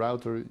need a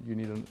router, you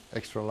need an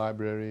extra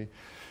library.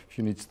 If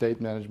you need state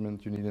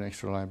management, you need an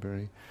extra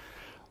library.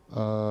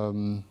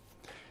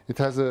 It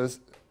has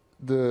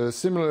the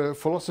similar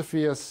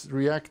philosophy as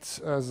React,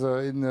 as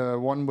in a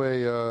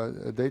one-way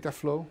data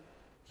flow.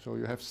 So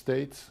you have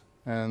state,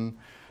 and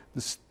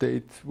the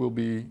state will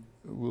be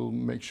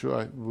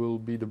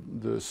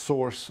the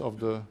source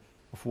of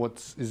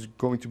what is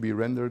going to be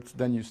rendered.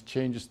 Then you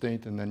change the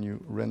state, and then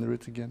you render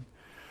it again.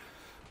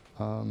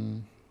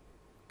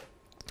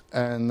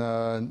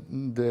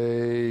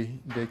 They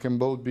can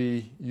both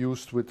be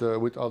used with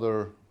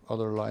other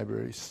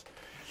libraries.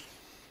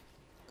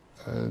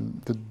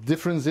 The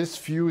difference is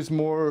Vue is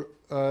more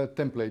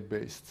template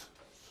based.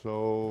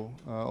 So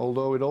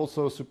although it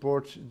also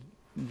supports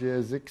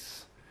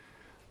JSX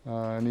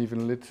and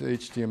even lit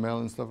HTML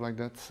and stuff like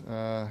that,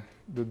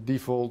 the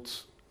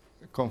default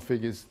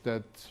config is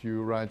that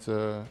you write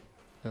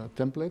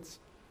templates.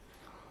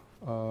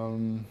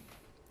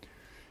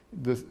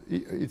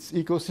 Its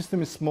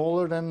ecosystem is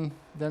smaller than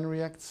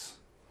React's,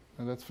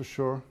 and that's for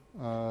sure.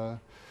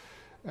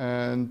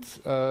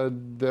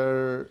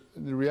 The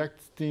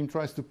React team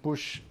tries to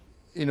push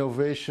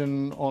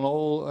innovation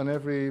on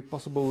every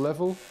possible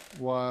level,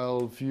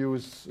 while Vue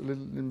is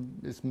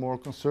more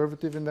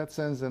conservative in that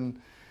sense, and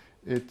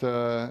it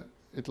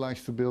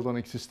likes to build on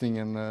existing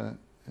and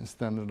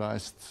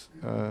standardized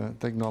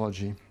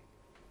technology.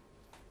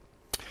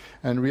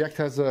 And React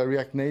has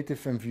React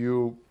Native, and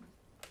Vue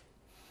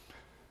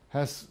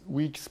has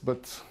weeks,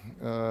 but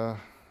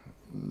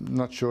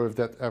not sure if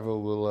that ever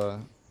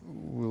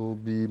will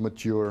be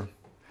mature,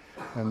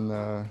 and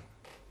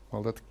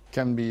well, that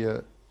can be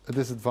a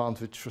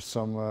disadvantage for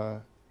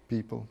some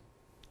people.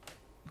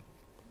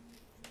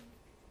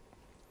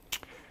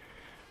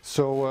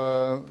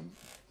 So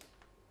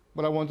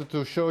what I wanted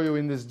to show you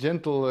in this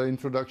gentle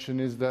introduction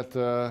is that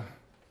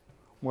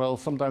well,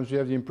 sometimes you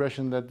have the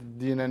impression that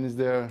DNN is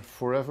there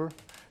forever,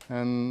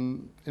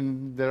 and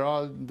there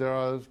are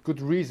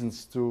good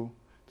reasons to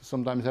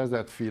sometimes have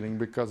that feeling,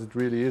 because it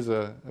really is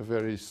a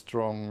very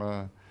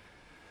strong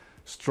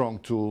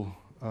tool.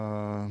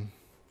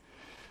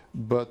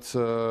 But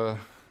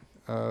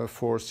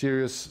for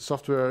serious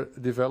software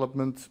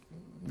development,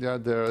 yeah,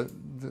 the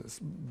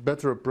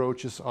better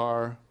approaches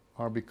are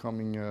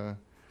becoming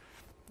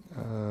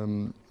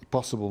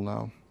possible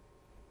now.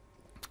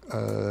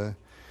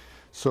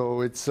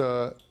 So it's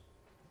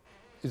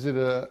is it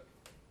a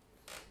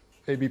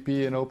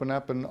ABP and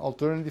OpenApp an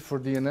alternative for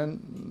DNN?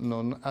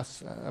 No,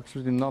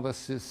 absolutely not as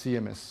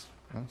CMS.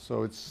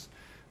 So it's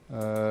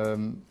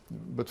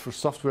but for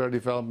software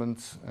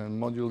development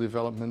and module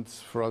development,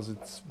 for us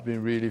it's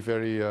been really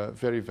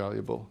very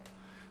valuable.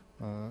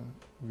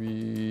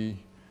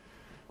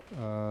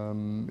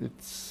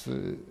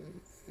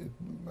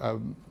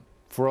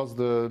 For us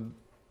the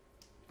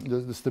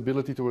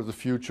stability towards the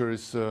future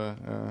is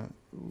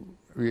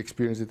we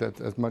experience it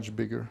as much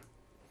bigger,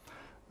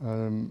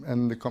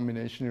 and the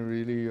combination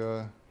really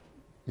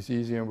is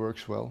easy and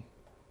works well.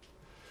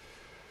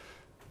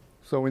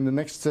 So in the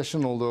next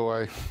session, although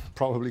I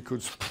probably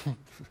could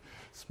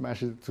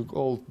smash it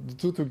the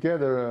two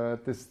together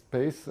at this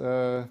pace,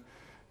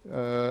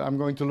 I'm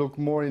going to look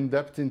more in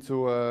depth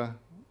into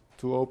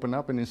to open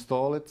up and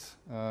install it,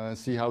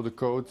 see how the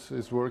code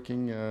is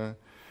working,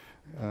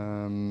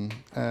 and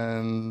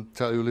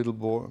tell you a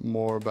little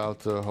more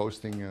about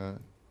hosting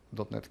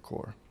 .NET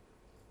Core.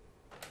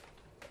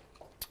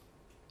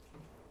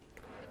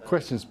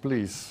 Questions,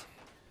 please.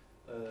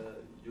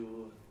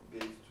 You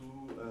gave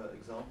two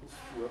examples,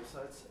 two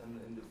websites, and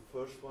in the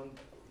first one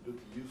you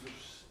did the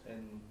users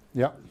and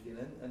Yeah.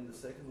 DNN, and the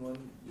second one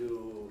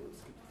you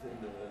skipped in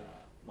the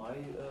my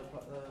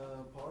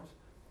part.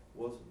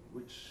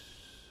 Which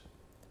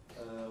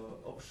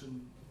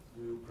option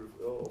do you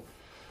prefer?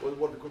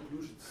 What are the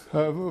conclusions?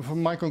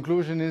 My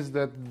conclusion is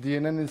that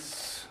DNN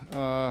is,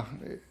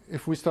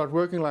 if we start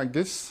working like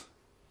this,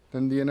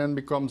 then DNN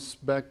becomes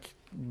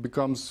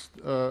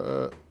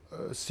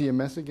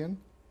CMS again,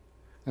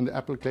 and the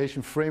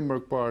application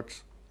framework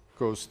part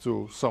goes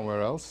to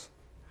somewhere else.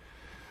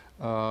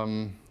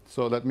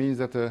 So that means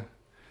that the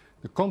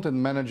content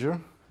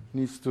manager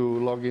needs to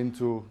log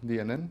into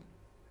DNN,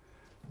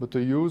 but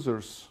the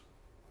users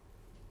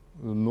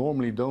who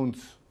normally don't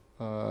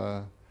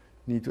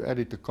need to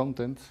edit the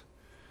content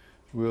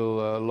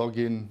will log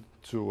in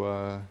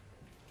to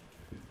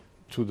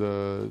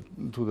the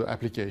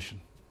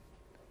application,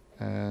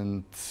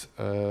 and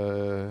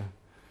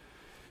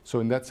so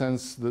in that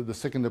sense, the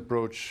second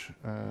approach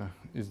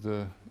is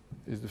the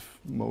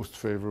most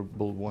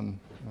favorable one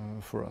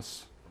for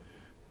us.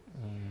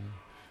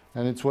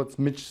 And it's what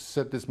Mitch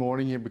said this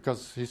morning here,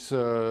 because his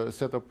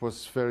setup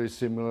was very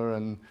similar,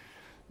 and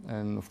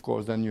of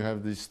course then you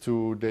have these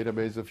two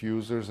database of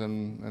users,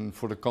 and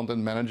for the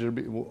content manager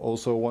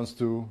also wants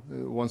to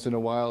once in a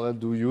while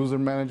do user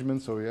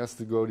management, so he has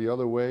to go the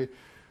other way.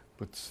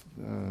 But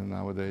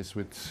nowadays,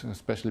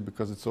 especially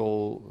because it's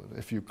all,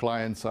 if you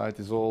client side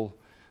is all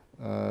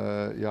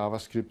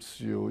JavaScript,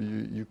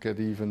 you could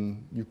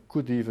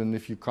even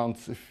if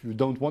you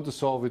don't want to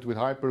solve it with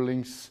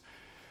hyperlinks,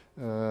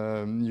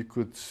 you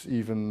could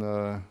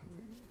even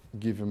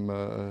give them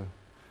a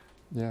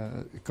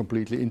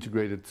completely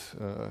integrated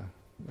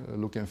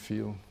look and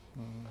feel.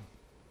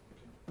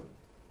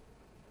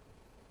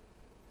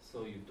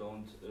 So you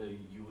don't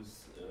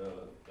use,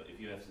 if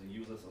you have the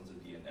users on the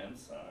DNN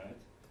side,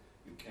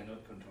 you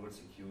cannot control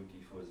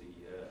security for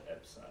the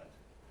app side.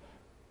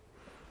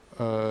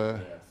 So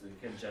you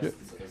can just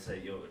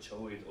say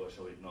show it or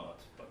show it not,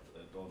 but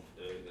don't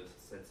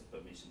set the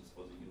permissions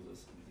for the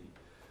users in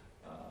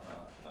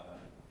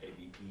the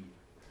ABP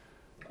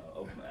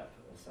OpenApp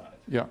side.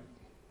 Yeah,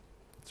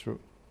 true.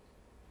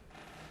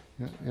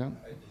 Yeah.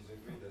 I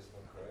disagree, that's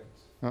not correct.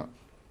 Yeah. I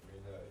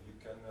mean, you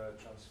can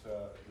transfer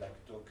like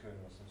token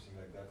or something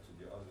like that to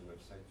the other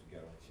website to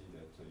guarantee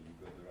that you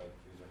got the right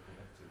user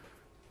connected.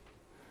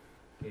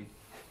 Okay.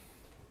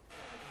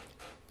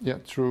 Yeah,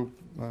 true.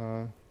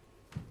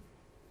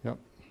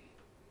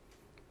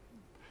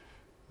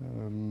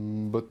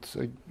 But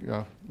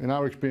in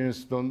our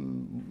experience,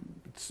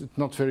 it's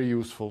not very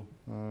useful.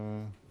 Yeah, we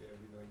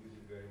don't use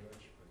it very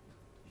much, but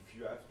if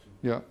you have to,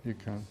 Yeah, you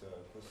can.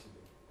 it's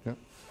possible. Yeah.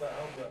 But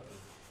how about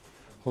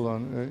Hold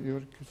on,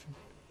 you're.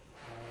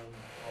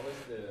 How is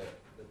the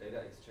data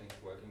exchange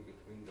working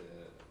between the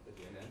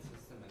DNN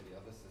system and the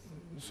other system?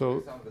 So-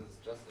 For example, is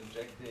it just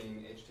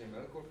injecting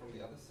HTML code from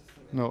the other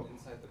system No.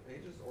 inside the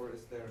pages, or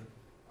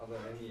are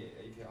there any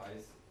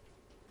APIs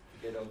to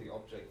get out the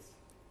objects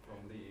from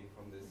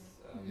this?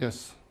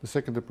 Yes, the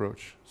second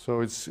approach.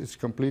 So it's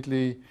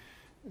completely.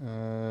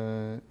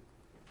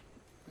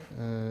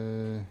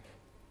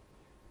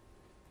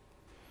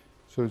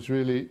 So it's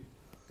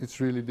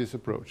really this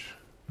approach.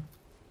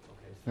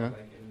 Okay, so Yeah.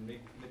 like in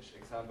Mitch's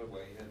example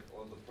where you had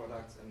all the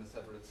products in a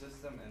separate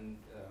system, and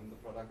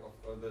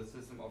the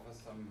system offers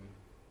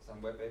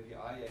some web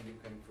API, and you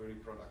can query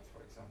products,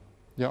 for example.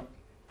 Yeah.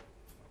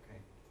 Okay.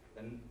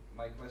 Then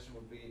my question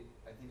would be,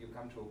 I think you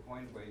come to a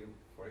point where you,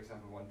 for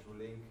example, want to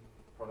link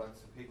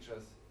products to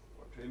pictures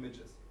or to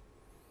images.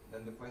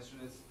 Then the question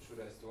is, should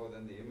I store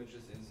then the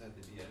images inside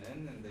the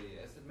DNN and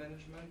the asset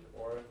management,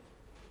 or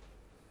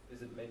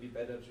is it maybe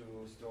better to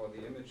store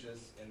the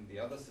images in the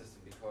other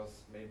system,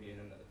 because maybe in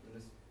an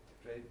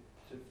administrative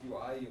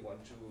UI you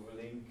want to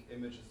link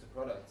images to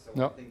products. So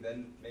Yeah. I think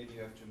then maybe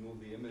you have to move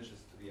the images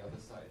to the other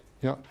side.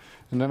 Yeah,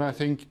 and then I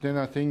think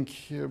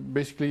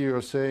basically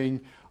you're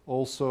saying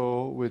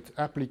also with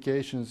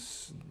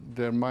applications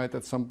there might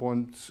at some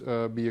point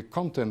be a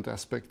content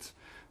aspect,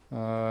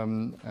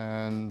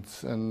 and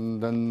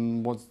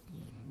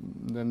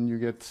then you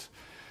get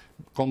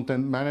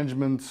content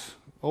management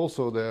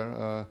also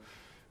there.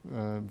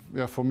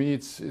 Yeah, for me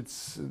it's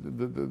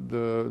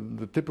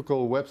the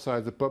typical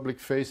website, the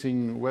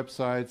public-facing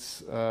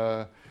websites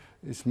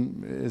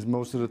is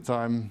most of the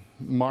time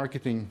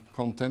marketing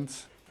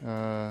content,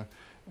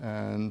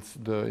 and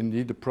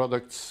indeed the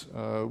products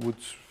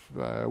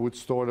would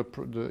store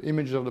the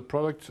image of the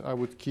product. I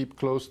would keep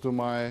close to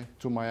my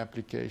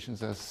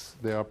applications as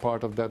they are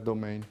part of that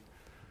domain.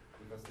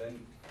 Because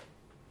then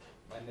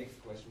my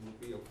next question would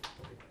be,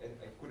 okay,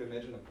 I could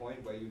imagine a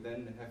point where you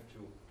then have to,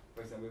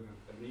 for example, with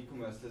an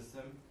e-commerce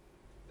system,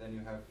 then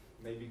you have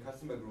maybe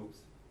customer groups,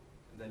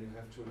 and then you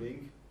have to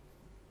link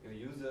your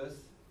users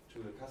to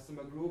the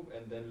customer group,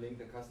 and then link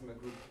the customer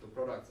group to the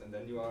products, and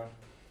then you are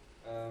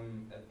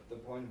at the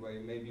point where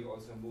you maybe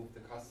also move the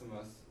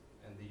customers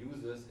and the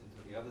users into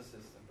the other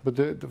system.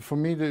 But for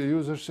me, the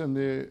users and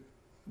the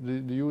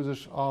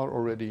users are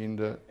already in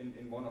the.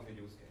 In one of the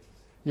use cases.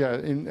 Yeah,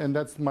 and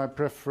that's my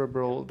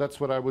preferable. That's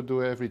what I would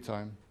do every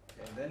time.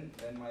 Okay, and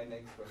then my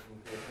next question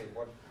would be, okay,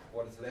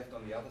 what is left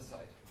on the other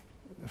side?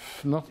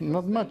 Not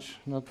much.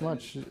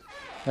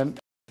 And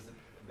Is it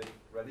a bit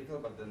radical,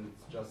 but then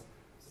it's just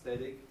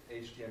static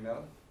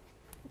HTML,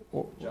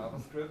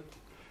 JavaScript.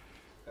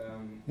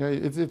 Yeah,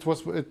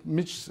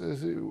 Mitch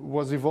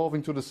was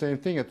evolving to the same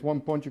thing. At one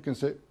point, you can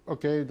say,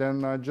 okay,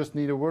 then I just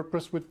need a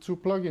WordPress with 2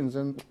 plugins,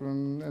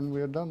 and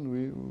we are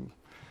done.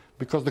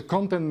 Because the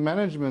content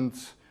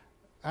management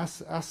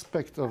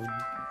aspect of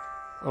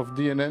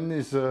DNN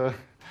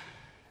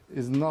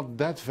is not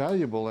that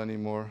valuable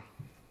anymore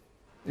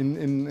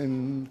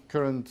in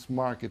current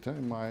market.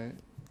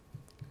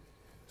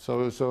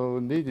 So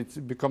indeed,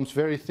 it becomes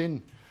very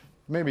thin.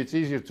 Maybe it's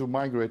easier to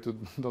migrate to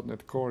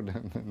 .NET Core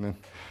and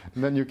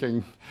then you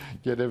can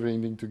get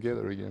everything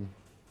together again.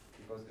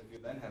 Because if you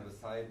then have a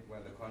site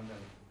where the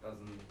content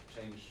doesn't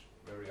change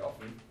very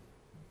often,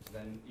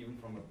 then even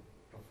from a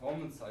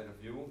performance side of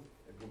view,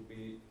 it would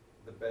be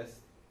the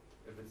best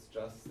if it's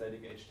just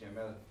static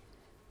HTML,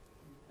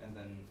 and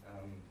then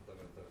the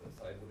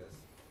site would as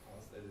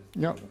fast as it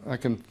is. Yeah, I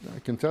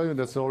can tell you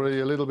that's already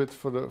a little bit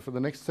for the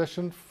next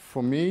session.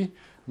 For me,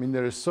 I mean,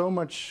 there is so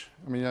much,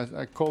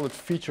 I call it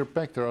feature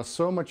packed. There are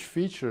so much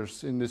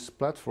features in this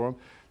platform.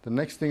 The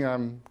next thing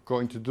I'm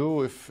going to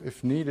do,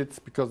 if needed,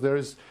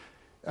 because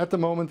at the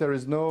moment, there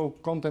is no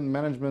content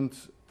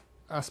management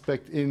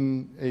aspect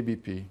in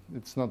ABP.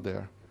 It's not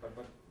there.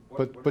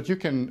 But you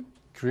can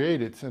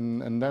create it,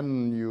 and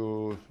then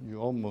you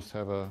almost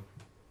have a.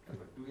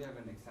 But do you have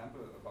an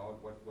example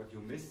about what you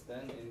missed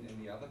then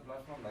in the other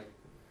platform? Like,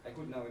 I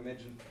could now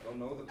imagine, don't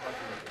know the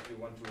platform, but if you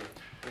want to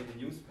create a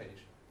news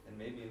page, and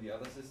maybe in the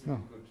other system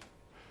you could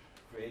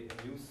create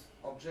a news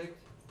object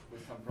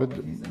with some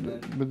properties, and then...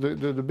 But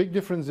the big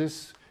difference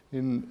is,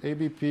 in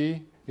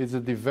ABP, it's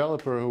a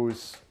developer who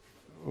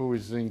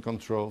is in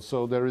control.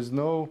 So there is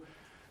no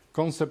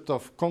concept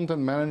of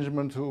content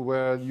management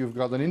where you've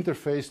got an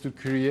interface to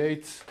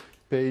create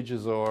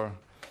pages or...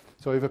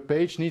 So if a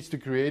page needs to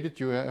create it,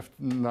 you have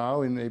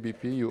now in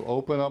ABP, you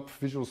open up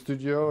Visual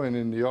Studio, and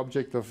in the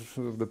object of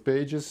the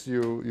pages,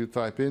 you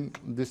type in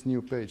this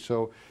new page.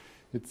 So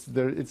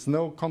it's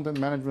no content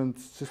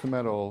management system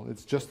at all.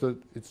 It's just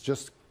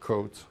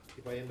code.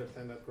 If I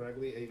understand that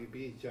correctly, ABP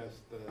is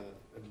just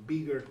a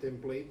bigger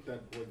template than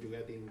what you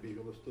get in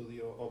Visual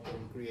Studio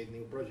Open Create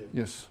New Project.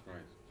 Yes.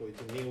 Right. So it's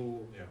a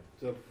new,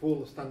 it's a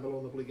full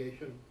standalone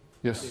application.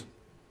 Yes.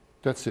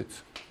 That's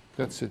it.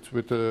 That's it.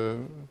 With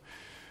the.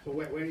 So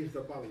where is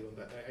the value on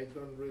that? I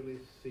don't really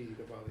see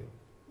the value.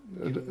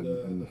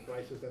 Given the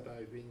prices that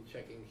I've been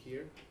checking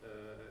here,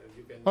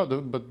 you can... But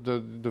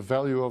the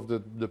value of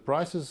the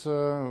prices,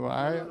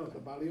 No, the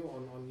value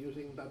on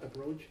using that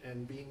approach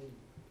and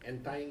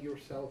tying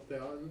yourself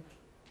down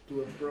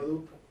to a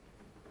product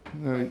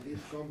like this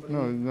company.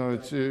 No,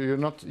 it's you're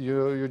not.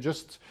 You're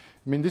just.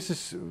 I mean, this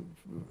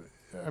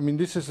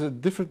is a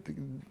different,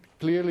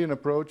 clearly an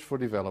approach for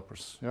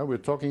developers. Yeah, we're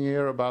talking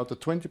here about the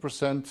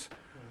 20%.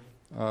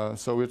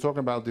 So we're talking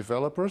about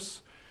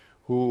developers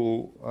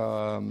who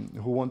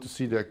want to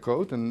see their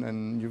code, and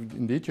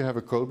indeed you have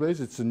a code base.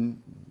 It's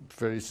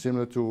very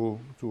similar to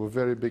a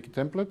very big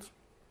template,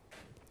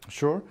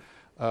 sure,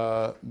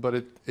 but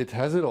it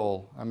has it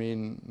all. I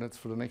mean, that's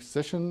for the next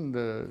session.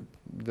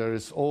 There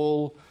is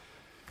all.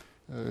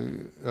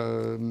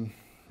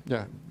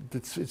 Yeah,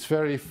 it's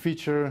very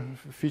feature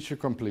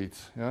complete.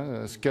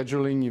 Yeah,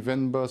 scheduling,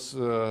 event bus.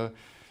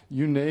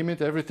 You name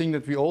it, everything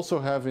that we also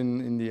have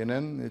in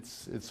DNN,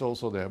 it's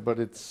also there, but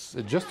it's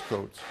just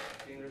code. I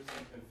think there's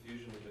some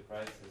confusion with the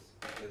prices,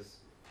 because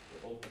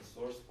the open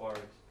source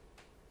part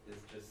is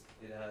just,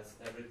 it has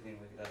everything,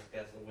 like it has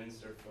Castle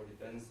Windsor for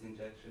dependency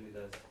injection, it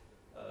has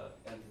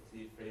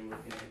entity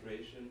framework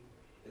integration.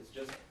 It's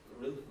just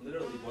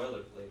literally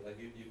boilerplate, like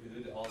you could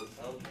do it all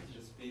yourself, it's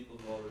just people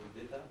who already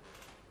did that.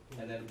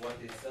 And then what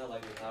they sell,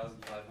 like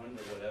 1,500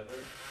 or whatever,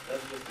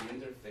 that's just the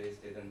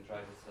interface they then try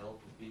to sell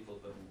to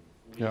people, but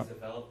we as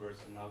developers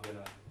are not going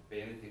to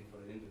pay anything for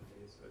the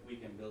interface, but we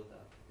can build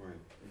that. Right.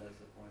 And that's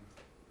the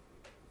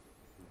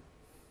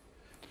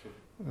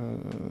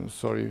point.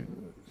 Sorry,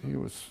 he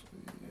was.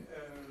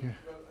 Yeah.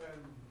 Well,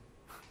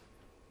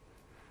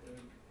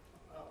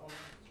 I was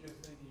just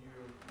thinking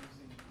you're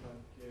using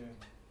like the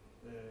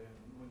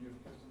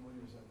custom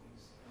module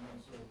settings, and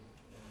also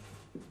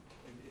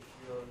if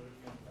you're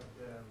looking at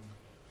the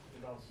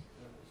last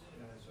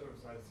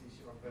server-side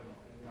C# web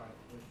API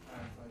with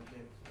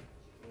anti-git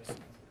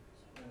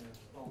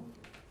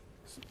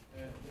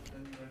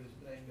then you are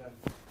displaying that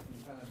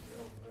independently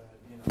of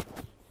DNN. Is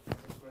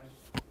that correct?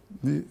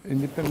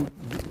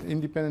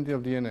 Independently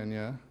of DNN,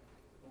 yeah.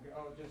 Okay, I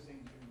was just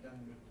thinking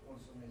then you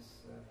also miss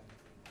you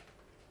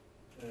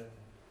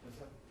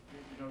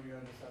have the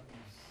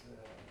settings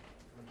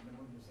for the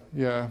module settings.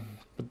 Yeah,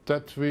 but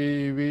that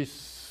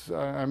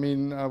I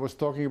mean, I was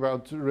talking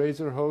about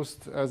Razor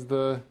Host as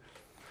the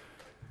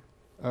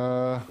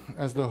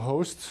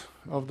host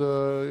of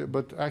the,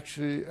 but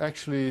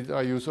actually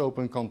I use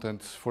open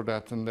content for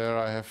that, and there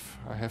I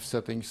have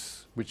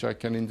settings which I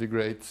can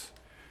integrate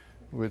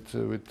with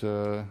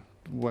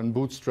when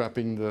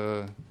bootstrapping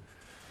the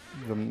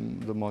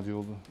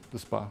module, the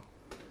SPA.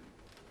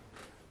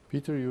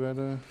 Peter, you had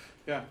a...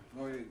 Yeah,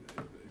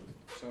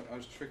 so I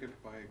was triggered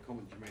by a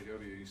comment you made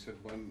earlier. You said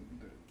in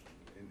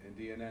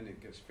DNN it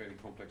gets fairly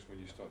complex when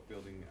you start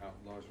building out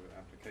larger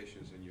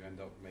applications and you end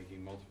up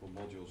making multiple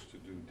modules to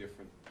do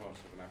different parts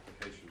of an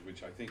application,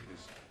 which I think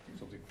is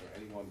something for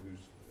anyone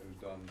who's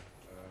done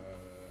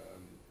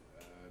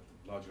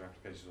larger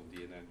applications on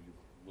DNN. You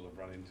will have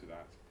run into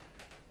that.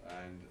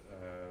 And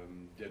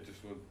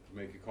just want to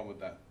make a comment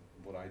that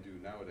what I do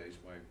nowadays,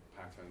 my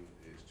pattern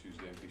is choose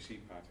the MVC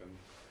pattern,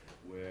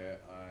 where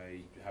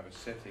I have a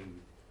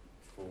setting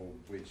for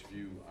which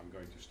view I'm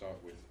going to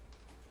start with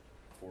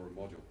for a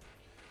module.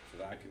 So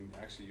that I can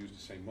actually use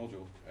the same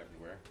module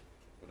everywhere,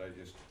 but I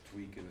just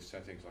tweak in the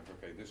settings, like,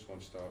 okay, this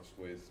one starts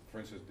with, for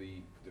instance,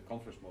 the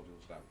conference module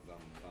is done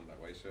that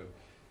way. So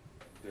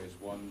there's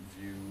one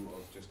view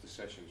of just the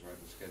sessions, right,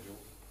 the schedule,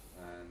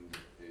 and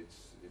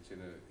it's in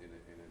a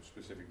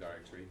specific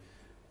directory,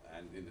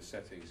 and in the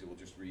settings it will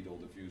just read all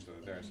the views that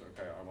are there. So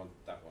okay, I want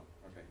that one,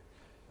 okay,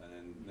 and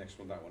then next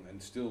one, that one, and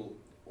still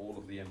all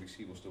of the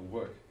MVC will still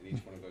work in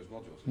each one of those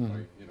modules. If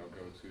I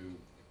go to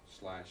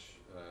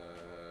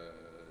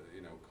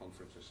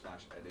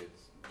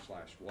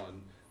 /conferences/edit/1,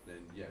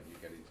 then yeah, you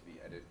get into the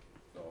edit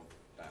of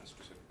that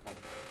specific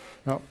conference.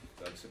 Yep.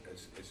 So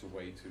it's a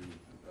way to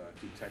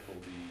tackle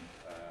the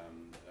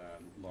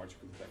large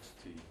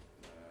complexity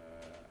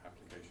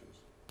applications.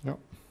 Yep.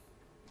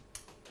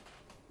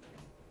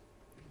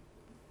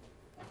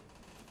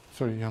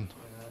 Sorry, Jan. In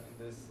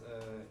this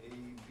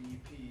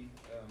ABP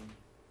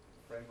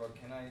framework,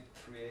 can I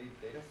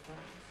create data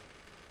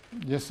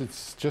structures? Yes,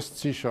 it's just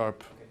C#. Okay,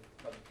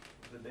 but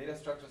the data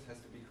structures has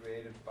to be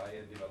created by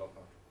a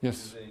developer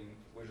Yes. using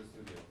Visual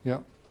Studio. Yeah.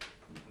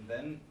 And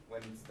then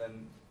when it's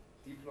then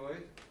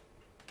deployed,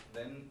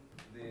 then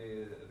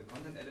the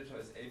content editor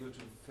is able to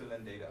fill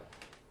in data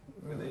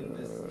within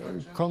this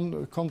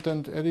structure.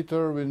 Content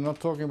editor, we're not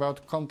talking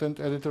about content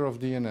editor of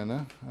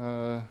DNN,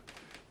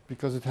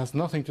 because it has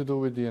nothing to do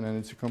with DNN.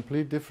 It's a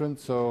complete different.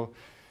 So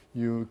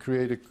you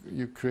create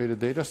a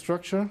data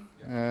structure,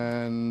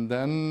 and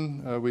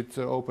then with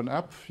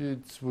OpenApp,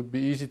 it would be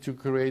easy to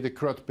create a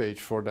CRUD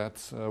page for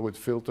that with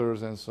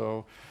filters and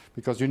so,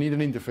 because you need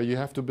an interface. You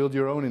have to build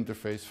your own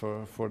interface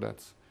for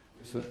that.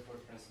 So for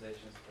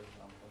translations, for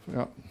example.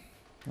 Yeah.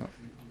 Yeah.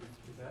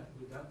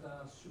 With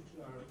data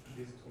structure are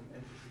based on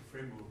entity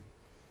framework,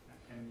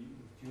 and you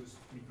use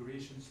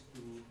migrations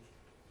to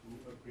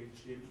upgrade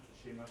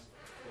schemas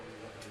for the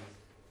database.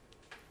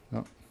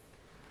 Yeah.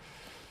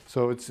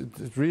 So it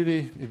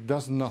really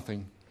does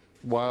nothing.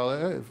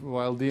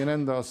 While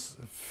DNN does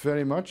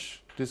very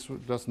much, this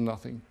does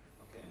nothing.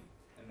 Okay.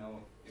 And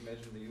now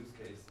imagine the use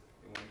case.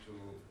 You want to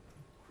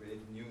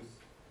create news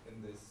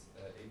in this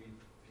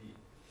ABP.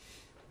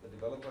 The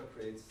developer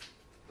creates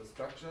the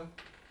structure,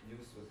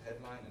 news with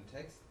headline and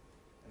text,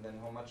 and then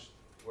how much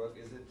work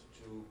is it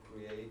to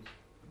create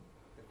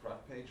the CRUD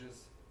pages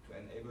to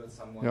enable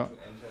someone to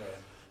enter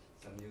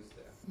some news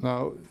there?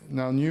 Now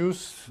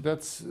news,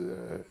 that's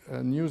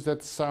news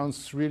that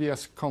sounds really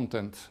as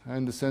content,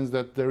 in the sense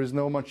that there is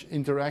no much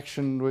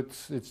interaction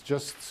with, it's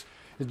just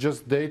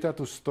data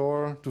to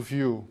store, to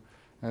view,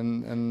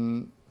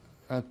 and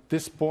at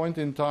this point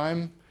in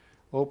time,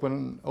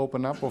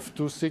 OpenApp of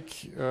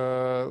 2SIG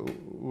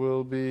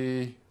will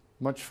be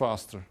much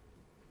faster.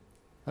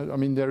 I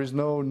mean, there is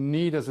no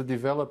need as a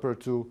developer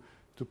to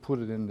put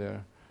it in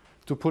there,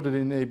 to put it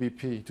in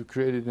ABP, to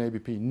create it in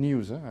ABP.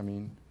 News, I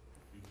mean,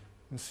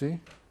 you see?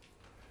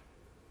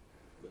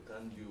 But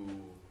then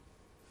you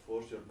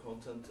force your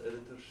content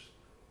editors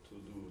to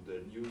do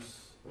their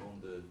news on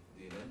the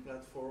DNN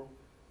platform,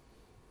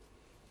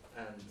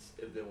 and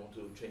if they want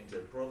to change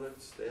their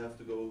products, they have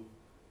to go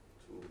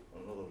to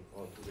another,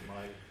 or to the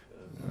my.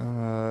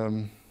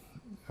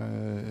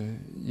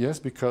 Yes,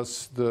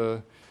 because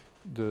the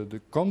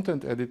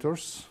content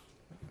editors,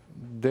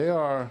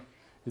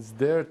 it's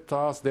their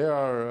task. They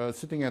are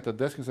sitting at the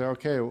desk and say,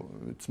 okay,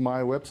 it's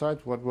my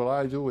website. What will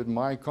I do with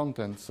my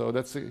content? So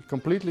that's a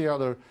completely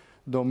other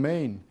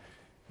domain.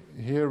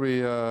 Here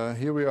we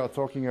are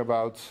talking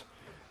about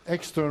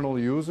external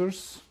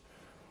users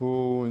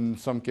who, in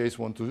some case,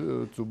 want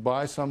to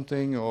buy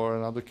something, or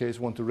in another case,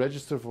 want to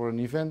register for an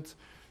event.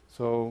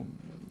 So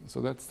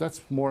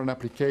that's more an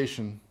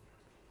application.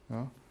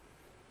 Yeah,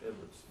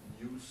 but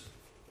use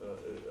a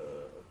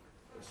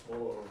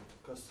smaller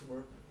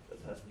customer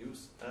that has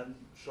news and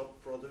shop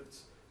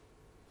products.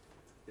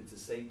 It's the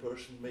same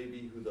person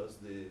maybe who does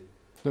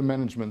the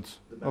management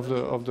of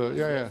the so yeah.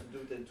 you have to do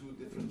it in two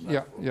different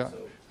platforms. Yeah.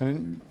 So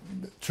And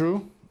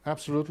true,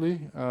 absolutely.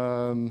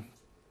 But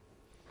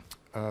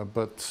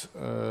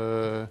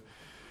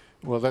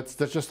well, that's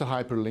just a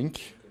hyperlink.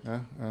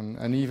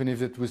 And even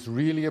if it was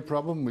really a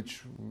problem,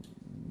 which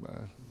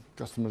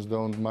customers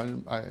don't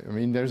mind, I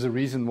mean, there's a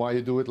reason why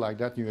you do it like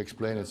that. You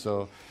explain it.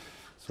 So,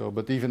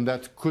 but even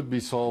that could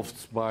be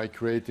solved by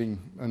creating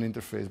an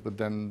interface. But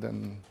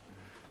then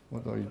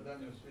what are you? But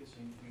then you're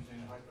switching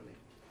using a hyperlink.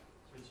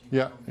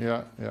 Yeah.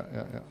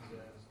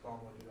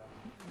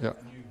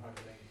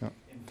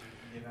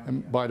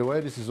 And by the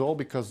way, this is all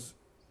because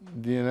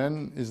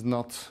DNN is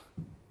not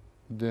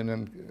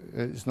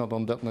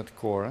on .NET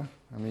Core.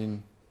 I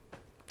mean,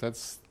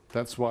 that's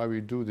why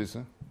we do this.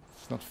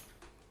 It's not.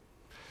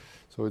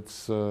 So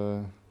it's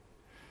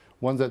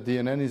once that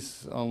DNN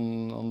is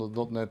on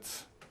the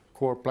 .NET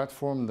Core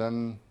platform,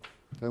 then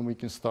we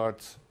can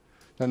start.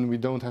 Then we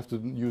don't have to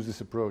use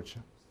this approach.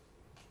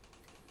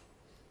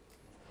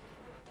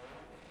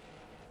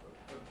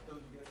 But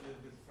don't you get a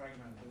little bit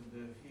fragmented,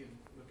 the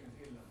look and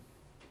feel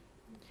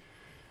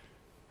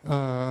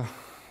then?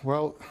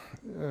 Well,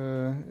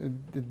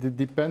 it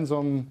depends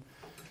on.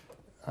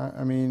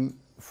 I mean,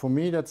 for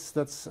me,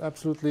 that's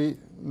absolutely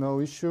no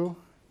issue.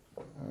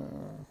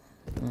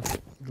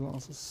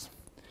 Glasses,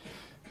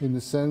 in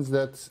the sense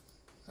that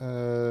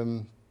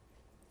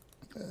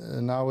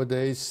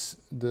nowadays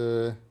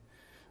the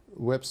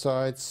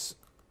websites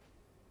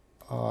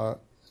are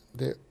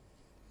a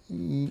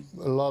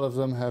lot of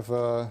them have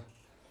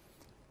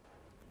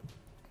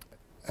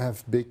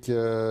big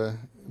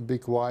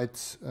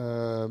white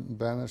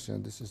banners. Yeah,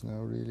 this is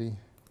now really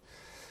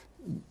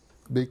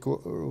big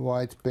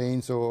white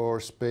panes or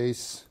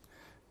space,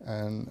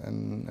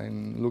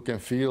 and look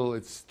and feel.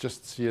 It's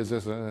just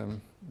CSS.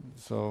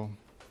 So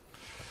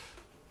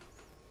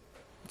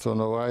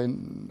no,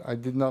 I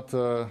did not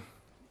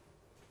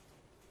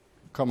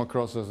come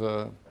across as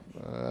a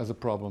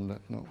problem.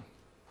 That no.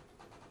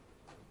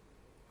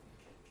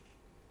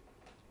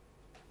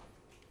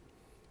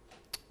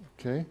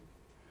 Okay.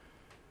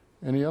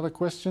 Any other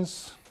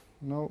questions?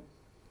 No?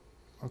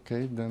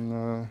 Okay,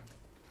 then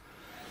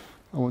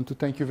I want to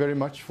thank you very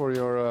much for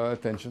your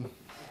attention.